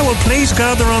 Yeah, well, please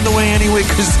God, they're on the way anyway,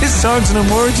 because this song's an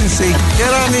emergency.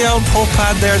 Get on the old pup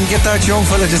pad there and get that young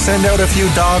fella to send out a few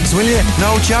dogs, will you?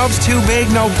 No job's too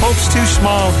big, no pups too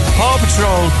small. Paw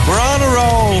Patrol, we're on a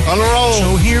roll. On a roll.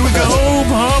 So here we go,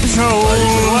 Paw Patrol.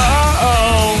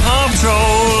 Uh-oh, Paw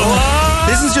Patrol.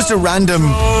 This is just a random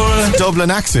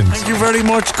Dublin accent. Thank you very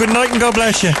much. Good night and God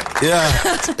bless you. Yeah.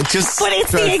 But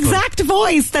it's the exact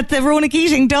voice that the Ronan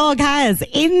Keating dog has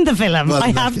in the film. Well,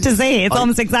 I have to say, it's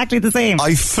almost exactly the same.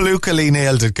 I flukily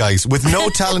nailed it, guys. With no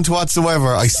talent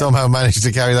whatsoever, I somehow managed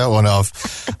to carry that one off.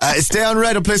 Stay on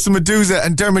Red and play some Medusa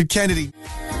and Dermot Kennedy.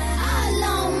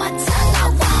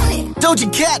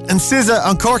 Doja Cat and SZA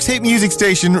on Cork's hit music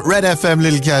station, Red FM,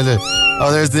 Little Cat.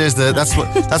 Oh, there's that's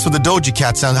what the Doja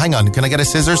Cat sound. Hang on, can I get a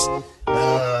scissors?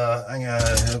 Hang on,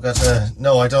 I've got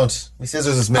no, I don't. My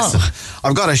scissors is missing. Oh.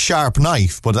 I've got a sharp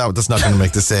knife, but that's not going to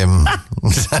make the same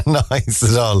noise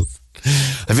at all.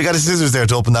 Have you got a scissors there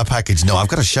to open that package? No, I've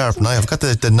got a sharp knife. I've got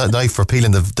the knife for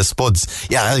peeling the spuds.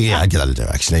 Yeah, I'll get out of there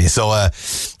actually. So,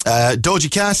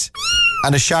 Doja Cat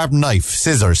and a sharp knife,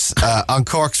 scissors, on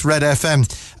Cork's Red FM.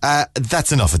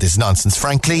 That's enough of this nonsense,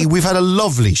 frankly. We've had a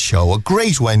lovely show, a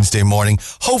great Wednesday morning.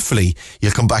 Hopefully,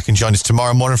 you'll come back and join us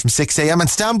tomorrow morning from 6 a.m. And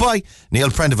stand by, Neil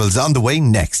Prendeville's on the way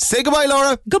next. Say goodbye,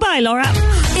 Laura. Goodbye, Laura.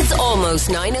 It's almost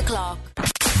 9 o'clock.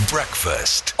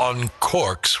 Breakfast on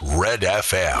Cork's Red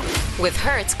FM. With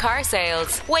Hertz Car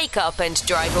Sales. Wake up and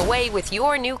drive away with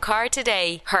your new car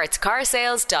today.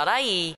 hertzcarsales.ie